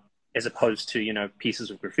 as opposed to, you know, pieces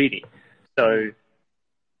of graffiti. So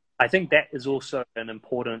I think that is also an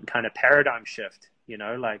important kind of paradigm shift, you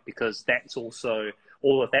know, like, because that's also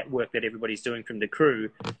all of that work that everybody's doing from the crew,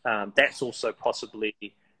 that's also possibly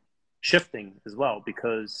shifting as well,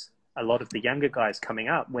 because a lot of the younger guys coming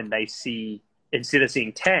up, when they see, instead of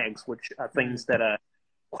seeing tags, which are things that are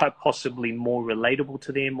quite possibly more relatable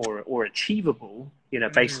to them or achievable, you know,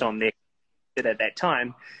 based on their at that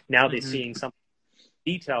time, now they're seeing something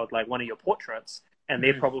detailed like one of your portraits, and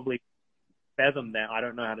they're probably fathom that I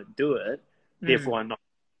don't know how to do it, therefore I'm not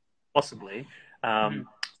possibly.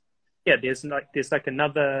 Yeah, there's like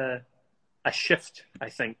a shift, I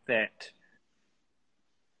think, that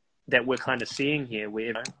we're kind of seeing here, where,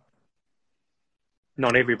 you know,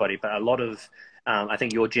 not everybody, but a lot of, I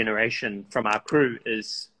think your generation from our crew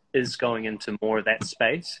is going into more of that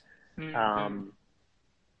space,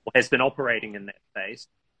 has been operating in that space,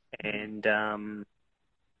 and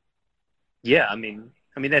yeah, I mean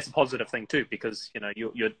that's a positive thing too, because, you know,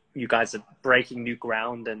 you guys are breaking new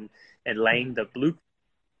ground and laying the blueprint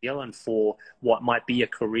for what might be a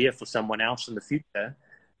career for someone else in the future.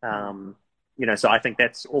 You know, so I think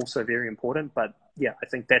that's also very important. But yeah, I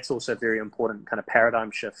think that's also a very important kind of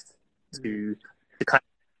paradigm shift to kind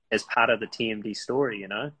of, as part of the TMD story, you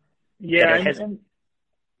know. Yeah, and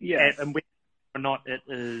and whether or not it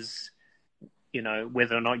is, you know,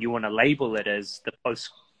 whether or not you want to label it as the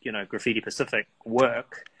post, you know, Graffiti Pacific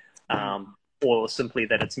work, or simply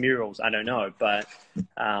that it's murals, I don't know, but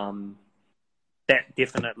that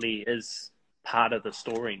definitely is part of the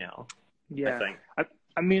story now. Yeah, I think.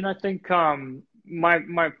 I mean, I think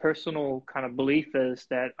my personal kind of belief is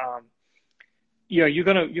that you know, you're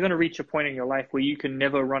gonna reach a point in your life where you can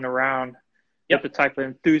never run around with the type of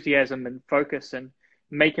enthusiasm and focus and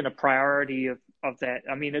making a priority of that.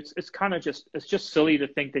 I mean, it's kind of it's just silly to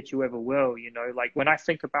think that you ever will, you know. Like, when I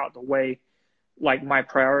think about the way, like, my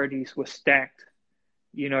priorities were stacked,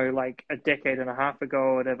 you know, like a decade and a half ago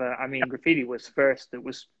or whatever. I mean, graffiti was first.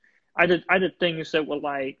 I did things that were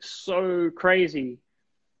like so crazy,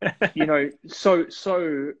 you know, so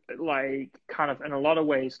like, kind of in a lot of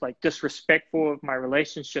ways like disrespectful of my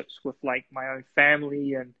relationships with like my own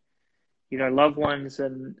family and, you know, loved ones,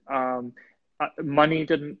 and money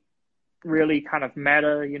didn't really kind of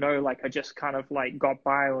matter, you know, like I just kind of like got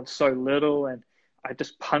by on so little, and I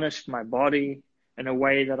just punished my body in a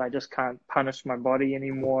way that I just can't punish my body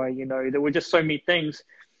anymore. You know, there were just so many things,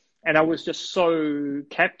 and I was just so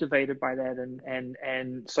captivated by that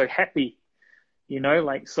and so happy, you know,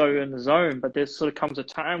 like so in the zone. But there sort of comes a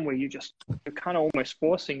time where you're kind of almost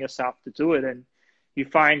forcing yourself to do it, and you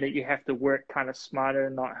find that you have to work kind of smarter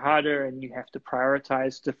and not harder, and you have to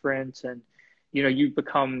prioritize different, and, you know, you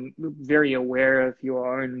become very aware of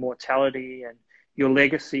your own mortality and your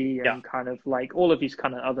legacy and kind of like all of these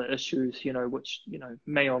kind of other issues, you know, which, you know,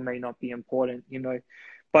 may or may not be important, you know.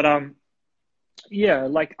 But yeah,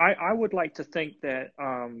 like I would like to think that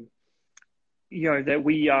you know, that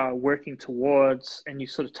we are working towards, and you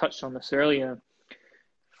sort of touched on this earlier,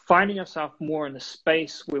 finding ourselves more in a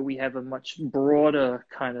space where we have a much broader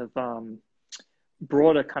kind of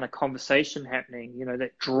conversation happening, you know,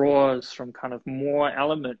 that draws from kind of more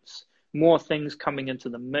elements, more things coming into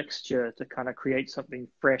the mixture to kind of create something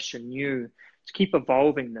fresh and new, to keep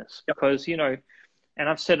evolving this. Because, you know, and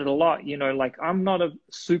I've said it a lot, you know, like, I'm not a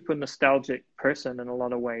super nostalgic person in a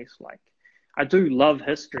lot of ways. Like, I do love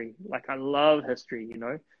history. Like, I love history, you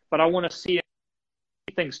know, but I want to see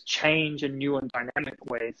things change in new and dynamic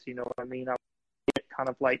ways, you know what I mean? I get kind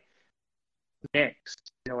of like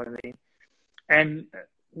next, you know what I mean? And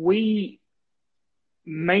we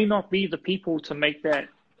may not be the people to make that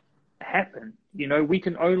happen. You know, we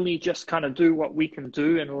can only just kind of do what we can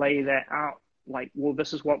do and lay that out. Like, well,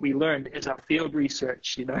 this is what we learned. Here's our field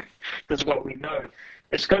research, you know, this is what we know.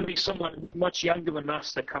 It's going to be someone much younger than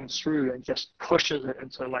us that comes through and just pushes it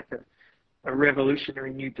into like a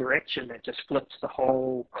revolutionary new direction that just flips the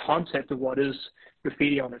whole concept of what is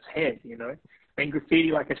graffiti on its head, you know. And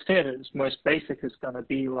graffiti, like I said, its most basic is going to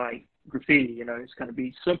be like graffiti, you know, it's going to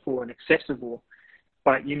be simple and accessible.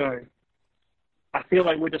 But, you know, I feel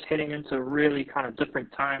like we're just heading into really kind of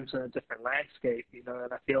different times and a different landscape, you know,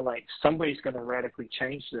 and I feel like somebody's going to radically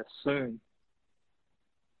change this soon.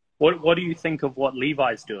 What do you think of what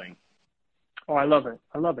Levi's doing? Oh, I love it.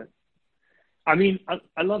 I love it. I mean,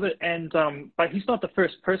 I love it, and but he's not the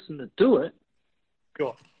first person to do it.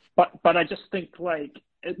 Sure. But I just think like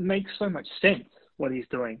it makes so much sense what he's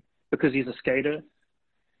doing because he's a skater,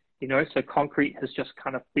 you know. So concrete has just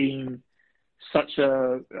kind of been such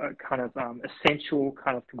a kind of essential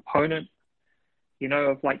kind of component, you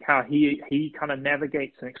know, of like how he kind of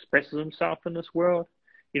navigates and expresses himself in this world,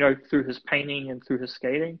 you know, through his painting and through his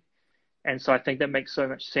skating. And so I think that makes so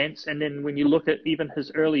much sense. And then when you look at even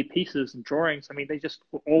his early pieces and drawings, I mean, they just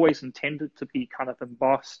were always intended to be kind of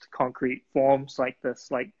embossed concrete forms like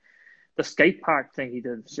this. Like the skate park thing he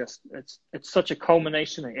did is just, it's such a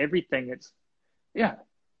culmination of everything. It's awesome.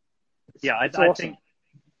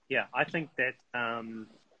 I think that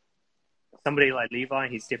somebody like Levi,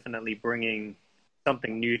 he's definitely bringing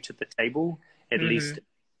something new to the table, at least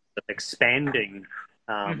expanding,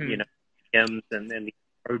 you know, hymns and the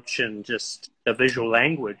approach and just the visual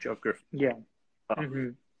language of graffiti. Yeah.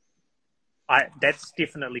 That's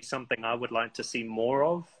definitely something I would like to see more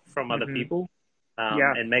of from other people.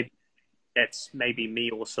 And maybe that's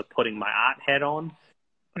me also putting my art hat on.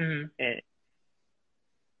 And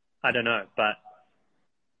I don't know, but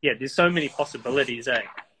yeah, there's so many possibilities, eh?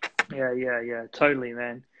 Yeah, totally,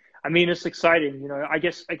 man. I mean, it's exciting, you know. I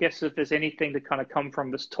guess if there's anything to kind of come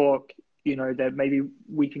from this talk, you know, that maybe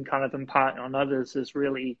we can kind of impart on others is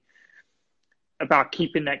really about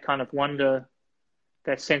keeping that kind of wonder,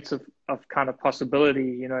 that sense of kind of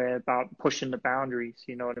possibility, you know, about pushing the boundaries,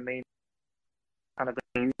 you know what I mean? Kind of a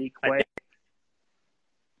unique way.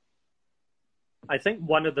 I think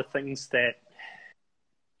one of the things that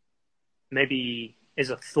maybe is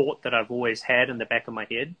a thought that I've always had in the back of my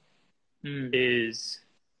head is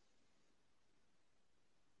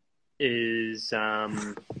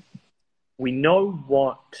we know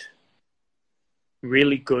what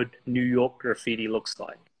really good New York graffiti looks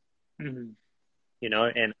like, you know,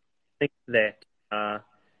 and I think that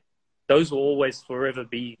those will always forever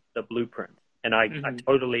be the blueprint, and I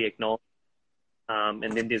totally acknowledge.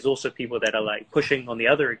 And then there's also people that are like pushing on the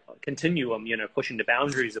other continuum, you know, pushing the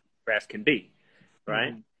boundaries of what graph can be,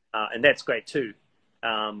 right? And that's great too.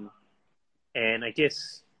 And I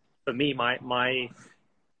guess for me, my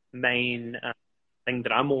main thing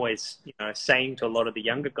that I'm always, you know, saying to a lot of the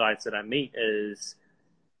younger guys that I meet is,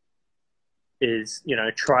 you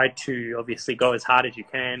know, try to obviously go as hard as you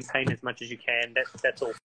can, paint as much as you can. That's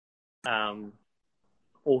all.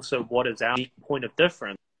 Also, what is our point of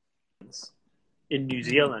difference in New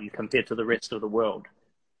Zealand compared to the rest of the world?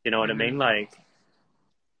 You know what I mean? Like,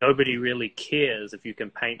 nobody really cares if you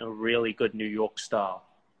can paint a really good New York style.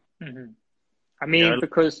 I mean, you know,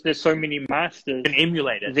 because there's so many masters. You can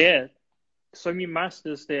emulate it. There. So many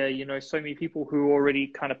masters there, you know, so many people who already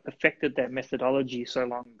kind of perfected that methodology so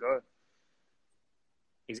long ago.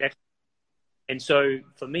 Exactly. And so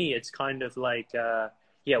for me, it's kind of like,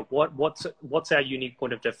 what's our unique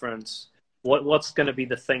point of difference? What's going to be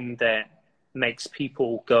the thing that makes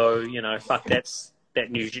people go, you know, fuck, that's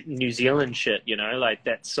that New Zealand shit, you know, like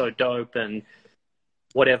that's so dope and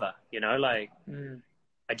whatever, you know, like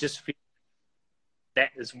I just feel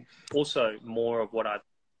that is also more of what I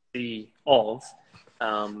see of,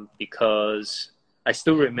 because I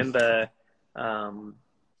still remember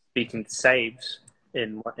speaking to Saves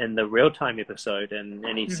in the Real Time episode,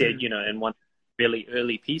 and he said, you know, in one really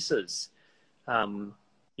early pieces,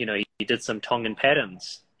 you know, he did some Tongan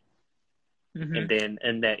patterns. And then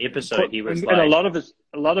in that episode, he was like, a lot of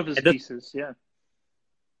his pieces, yeah.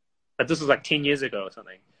 But this was like 10 years ago or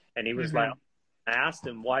something. And he was like, I asked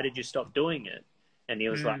him, why did you stop doing it? And he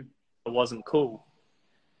was like, it wasn't cool.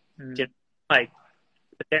 Just, like,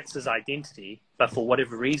 but that's his identity. But for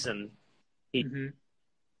whatever reason,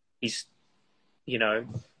 he's, you know,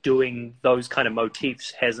 doing those kind of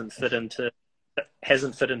motifs hasn't fit into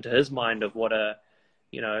his mind of what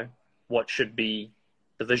what should be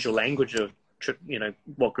the visual language of, you know,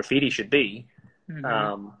 what graffiti should be.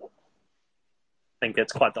 I think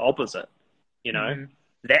that's quite the opposite, you know.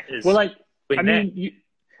 That is well, like, I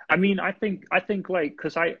think like,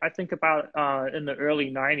 because I think about in the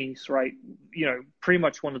early 90s, right, you know, pretty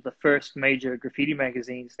much one of the first major graffiti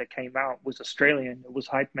magazines that came out was Australian. It was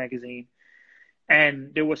Hype magazine,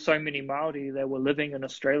 and there were so many Maori that were living in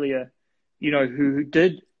Australia, you know, who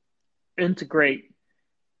did integrate,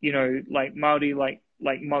 you know, like Maori like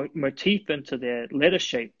motif into their letter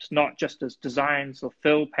shapes, not just as designs or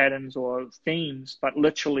fill patterns or themes, but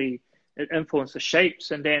literally it influenced the shapes.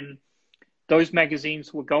 And then those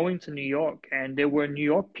magazines were going to New York, and there were New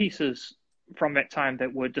York pieces from that time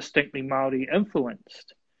that were distinctly Maori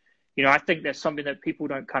influenced. You know, I think that's something that people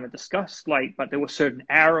don't kind of discuss, like, but there were certain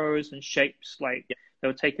arrows and shapes, like, they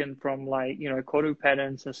were taken from, like, you know, koru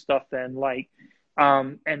patterns and stuff, and, like,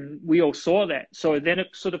 and we all saw that. So then it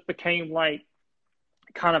sort of became, like,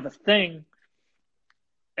 kind of a thing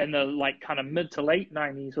in the, like, kind of mid to late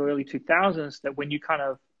 90s or early 2000s, that when you kind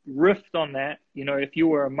of riffed on that, you know, if you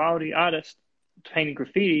were a Maori artist painting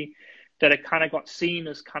graffiti, that it kind of got seen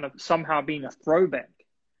as kind of somehow being a throwback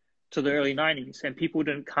to the early 90s, and people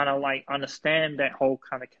didn't kind of like understand that whole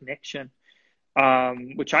kind of connection,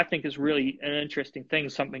 which I think is really an interesting thing,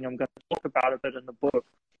 something I'm going to talk about a bit in the book.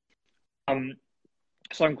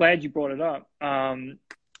 So I'm glad you brought it up.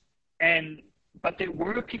 But there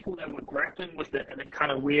were people that were grappling with it in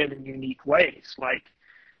kind of weird and unique ways. Like,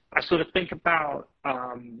 I sort of think about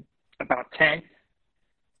Tank,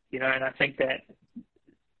 you know, and I think that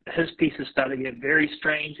his pieces started to get very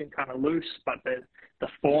strange and kind of loose, but the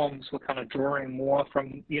forms were kind of drawing more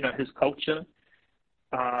from, you know, his culture.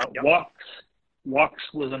 Wax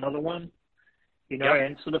was another one, you know,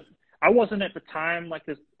 and sort of, I wasn't at the time like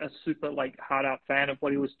a super like hard out fan of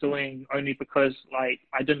what he was doing, only because like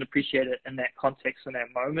I didn't appreciate it in that context in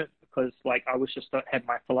that moment, because like I was just had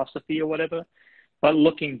my philosophy or whatever. But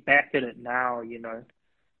looking back at it now, you know,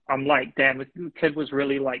 I'm like, damn, the kid was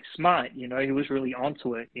really like smart, you know, he was really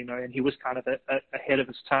onto it, you know, and he was kind of ahead of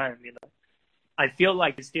his time, you know. I feel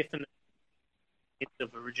like it's definitely a sense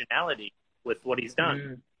of originality with what he's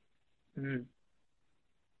done.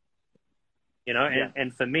 You know,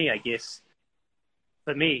 and for me, I guess,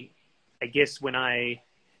 if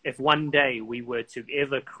one day we were to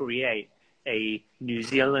ever create a New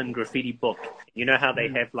Zealand graffiti book, you know how they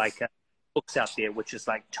have like books out there, which is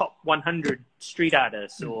like top 100 street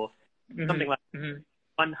artists or something like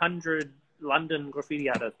 100 London graffiti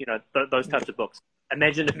artists, you know, those types of books.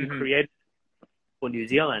 Imagine if you created for New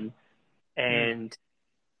Zealand and,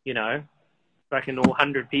 you know, fucking all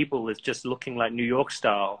 100 people is just looking like New York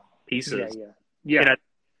style pieces. You know,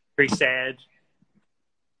 very sad,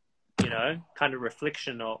 you know, kind of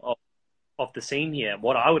reflection of the scene here.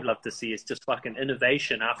 What I would love to see is just fucking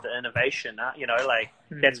innovation after innovation, you know, like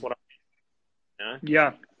that's what I, you know?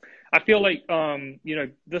 Yeah. I feel like, you know,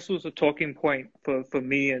 this was a talking point for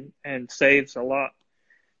me and Saves a lot,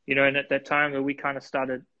 you know, and at that time where we kind of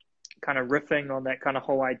started kind of riffing on that kind of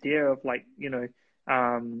whole idea of like, you know,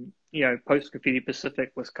 Post Graffiti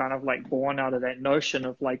Pacific was kind of like born out of that notion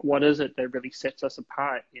of like, what is it that really sets us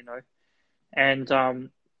apart, you know? And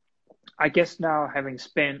I guess now, having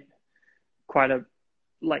spent quite a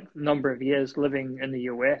like number of years living in the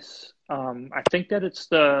US, I think that it's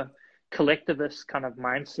the collectivist kind of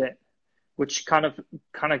mindset, which kind of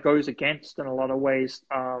goes against in a lot of ways,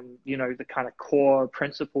 you know, the kind of core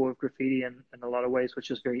principle of graffiti in a lot of ways,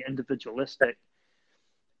 which is very individualistic,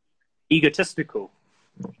 egotistical.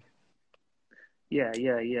 Yeah.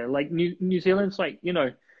 Like New Zealand's like, you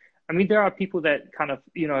know, I mean, there are people that kind of,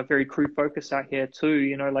 you know, are very crew focused out here too.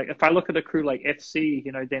 You know, like if I look at a crew like FC,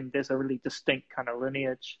 you know, then there's a really distinct kind of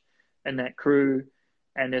lineage in that crew,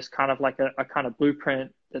 and there's kind of like a kind of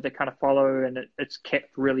blueprint that they kind of follow, and it's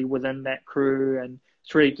kept really within that crew, and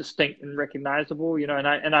it's really distinct and recognizable, you know,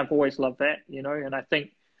 and I've always loved that, you know, and I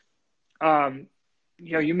think,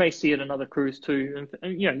 you know, you may see it in other crews too,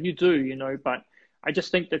 and you know, you do, you know, but I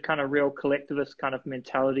just think the kind of real collectivist kind of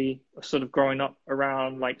mentality of sort of growing up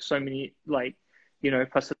around like so many like, you know,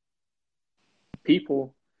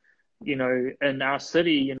 people, you know, in our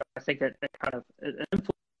city, you know, I think it kind of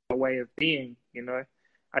influenced our way of being, you know.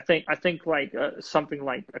 I think like something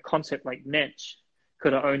like a concept like niche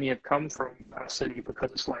could only have come from our city,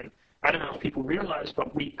 because it's like, I don't know if people realize,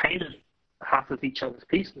 but we painted half of each other's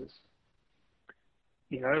pieces.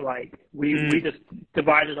 You know, like we just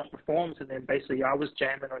divided up the forms, and then basically I was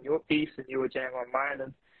jamming on your piece and you were jamming on mine.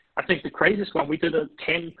 And I think the craziest one, we did a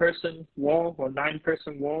 10-person wall or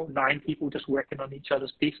 9-person wall, 9 people just working on each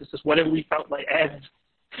other's pieces, just whatever we felt like added.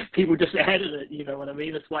 People just added it, you know what I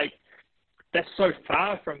mean? It's like, that's so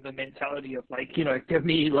far from the mentality of like, you know, give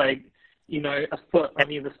me like, you know, a foot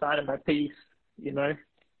on either side of my piece, you know?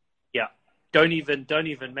 Yeah. Don't even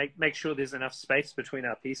make sure there's enough space between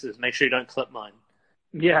our pieces. Make sure you don't clip mine.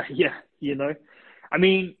 Yeah, you know. I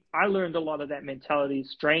mean, I learned a lot of that mentality,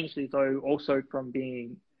 strangely though, also from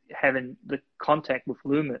having the contact with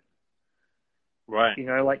Lumit. Right. You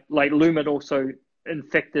know, like Lumit also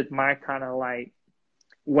infected my kind of like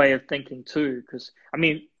way of thinking too, because I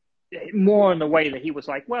mean, more in the way that he was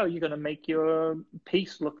like, well, you're going to make your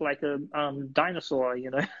piece look like a dinosaur,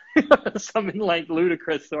 you know, something like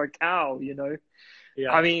ludicrous, or a cow, you know.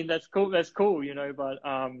 Yeah. I mean, that's cool. That's cool,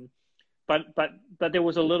 but there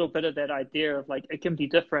was a little bit of that idea of like, it can be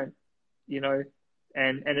different,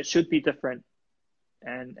 and it should be different.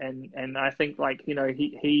 And I think like,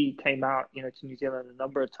 he came out, to New Zealand a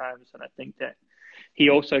number of times. And I think that he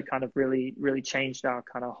also kind of really, really changed our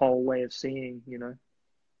kind of whole way of seeing,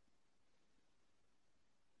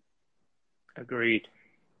 Agreed.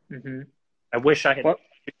 Mm-hmm. I wish I had. What?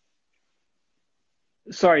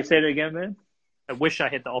 Sorry, say it again, man. I wish I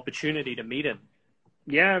had the opportunity to meet him.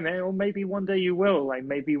 Yeah, man. Or maybe one day you will. Like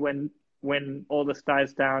maybe when all this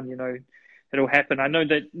dies down, it'll happen. I know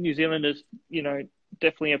that New Zealand is,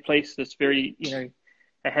 definitely a place that's very, it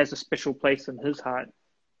has a special place in his heart.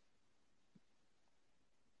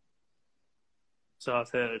 So I've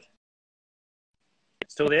heard.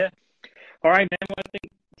 Still there? All right, man. Well, I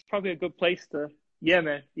think it's probably a good place to. Yeah,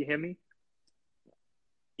 man. You hear me?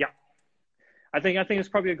 Yeah. I think it's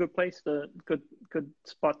probably a good place good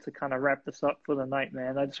spot to kind of wrap this up for the night,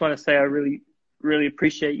 man. I just want to say I really, really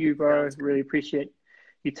appreciate you, bro. Really appreciate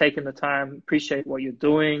you taking the time. Appreciate what you're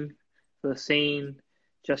doing for the scene,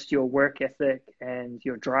 just your work ethic and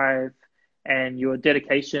your drive and your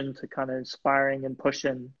dedication to kind of inspiring and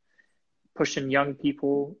pushing young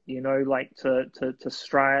people, like to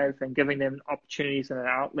strive and giving them opportunities and an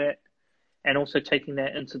outlet, and also taking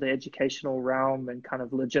that into the educational realm and kind of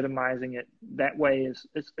legitimizing it that way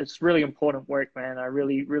it's really important work, man. I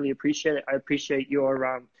really, really appreciate it. I appreciate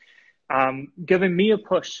your giving me a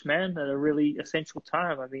push, man, at a really essential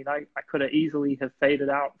time. I mean, I could have easily have faded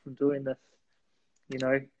out from doing this,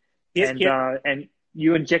 Yes, and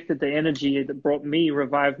you injected the energy that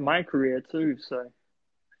revived my career too. So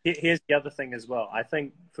here's the other thing as well. I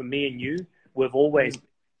think for me and you, we've always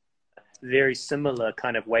very similar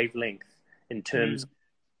kind of wavelength in terms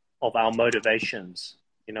of our motivations.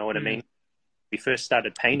 You know what I mean? We first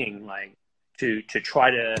started painting like to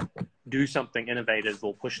try to do something innovative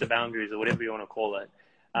or push the boundaries or whatever you want to call it.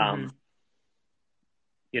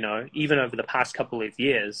 Even over the past couple of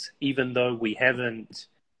years, even though we haven't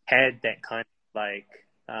had that kind of like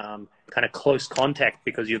kind of close contact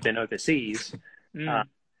because you've been overseas,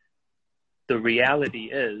 the reality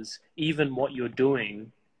is even what you're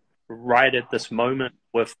doing right at this moment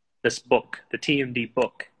with this book, the TMD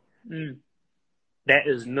book, that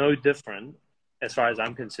is no different, as far as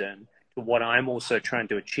I'm concerned, to what I'm also trying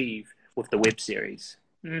to achieve with the web series.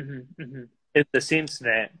 In the sense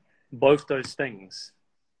that both those things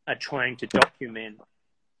are trying to document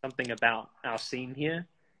something about our scene here.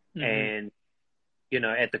 And,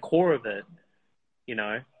 at the core of it,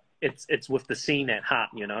 it's with the scene at heart,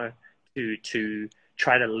 to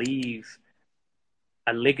try to leave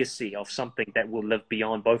a legacy of something that will live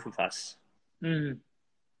beyond both of us.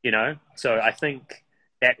 So I think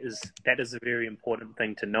that is a very important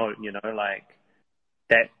thing to note, like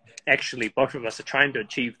that actually both of us are trying to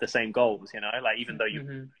achieve the same goals, like even though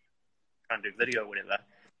you're trying to do video or whatever,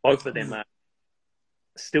 both of them are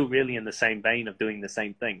still really in the same vein of doing the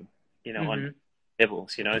same thing, on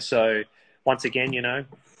levels, so once again,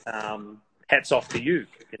 hats off to you,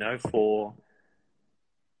 for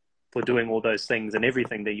doing all those things and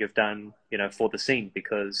everything that you've done, for the scene,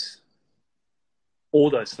 because all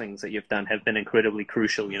those things that you've done have been incredibly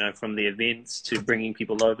crucial, from the events to bringing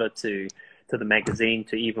people over to the magazine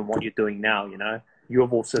to even what you're doing now, You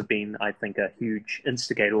have also been, I think, a huge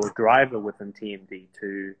instigator or driver within TMD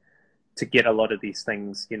to get a lot of these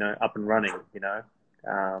things, up and running,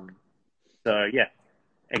 So, yeah,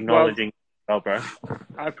 acknowledging well, bro.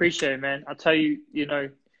 I appreciate it, man. I'll tell you,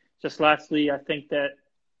 just lastly, I think that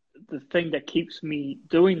the thing that keeps me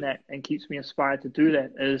doing that and keeps me inspired to do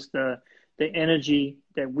that is the energy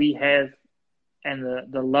that we have and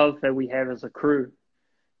the love that we have as a crew.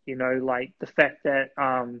 Like the fact that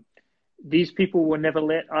these people will never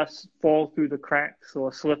let us fall through the cracks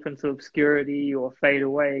or slip into obscurity or fade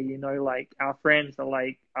away. Like our friends are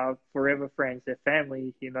like our forever friends, they're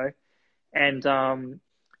family.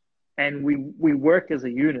 And we work as a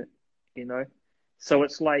unit. So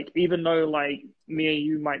it's like, even though like me and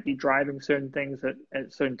you might be driving certain things at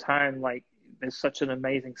a certain time, like there's such an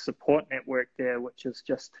amazing support network there, which is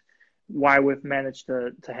just why we've managed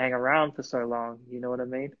to hang around for so long. You know what I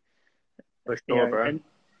mean? For sure, bro. And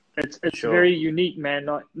it's very unique, man.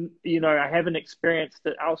 Not, I haven't experienced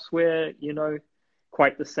it elsewhere,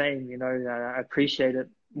 quite the same. I appreciate it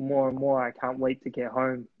more and more. I can't wait to get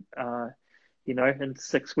home, in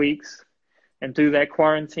 6 weeks and do that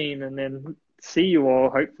quarantine and then see you all.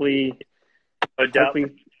 Hopefully,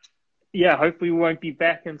 hopefully we won't be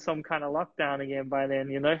back in some kind of lockdown again by then,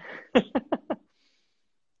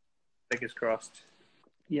 Fingers crossed.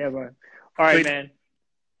 Yeah, bro. All right, man.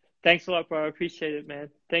 Thanks a lot, bro. I appreciate it, man.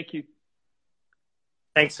 Thank you.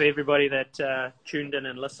 Thanks for everybody that tuned in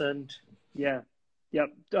and listened. Yeah. Yep.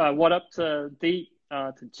 What up to Deep,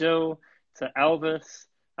 to Jill, to Elvis,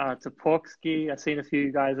 to Porksky. I've seen a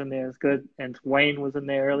few guys in there. It's good. And Wayne was in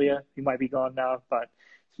there earlier. He might be gone now, but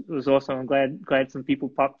it was awesome. I'm glad some people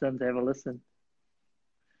popped in to have a listen.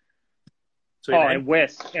 Sweet, man. And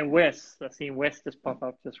Wes. I've seen Wes just pop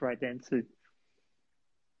up just right then too.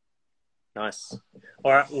 Nice.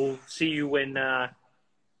 All right, we'll see you when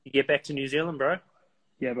you get back to New Zealand, bro.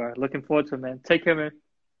 Yeah, bro. Looking forward to it, man. Take care, man.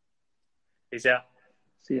 Peace out.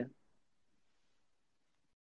 See ya.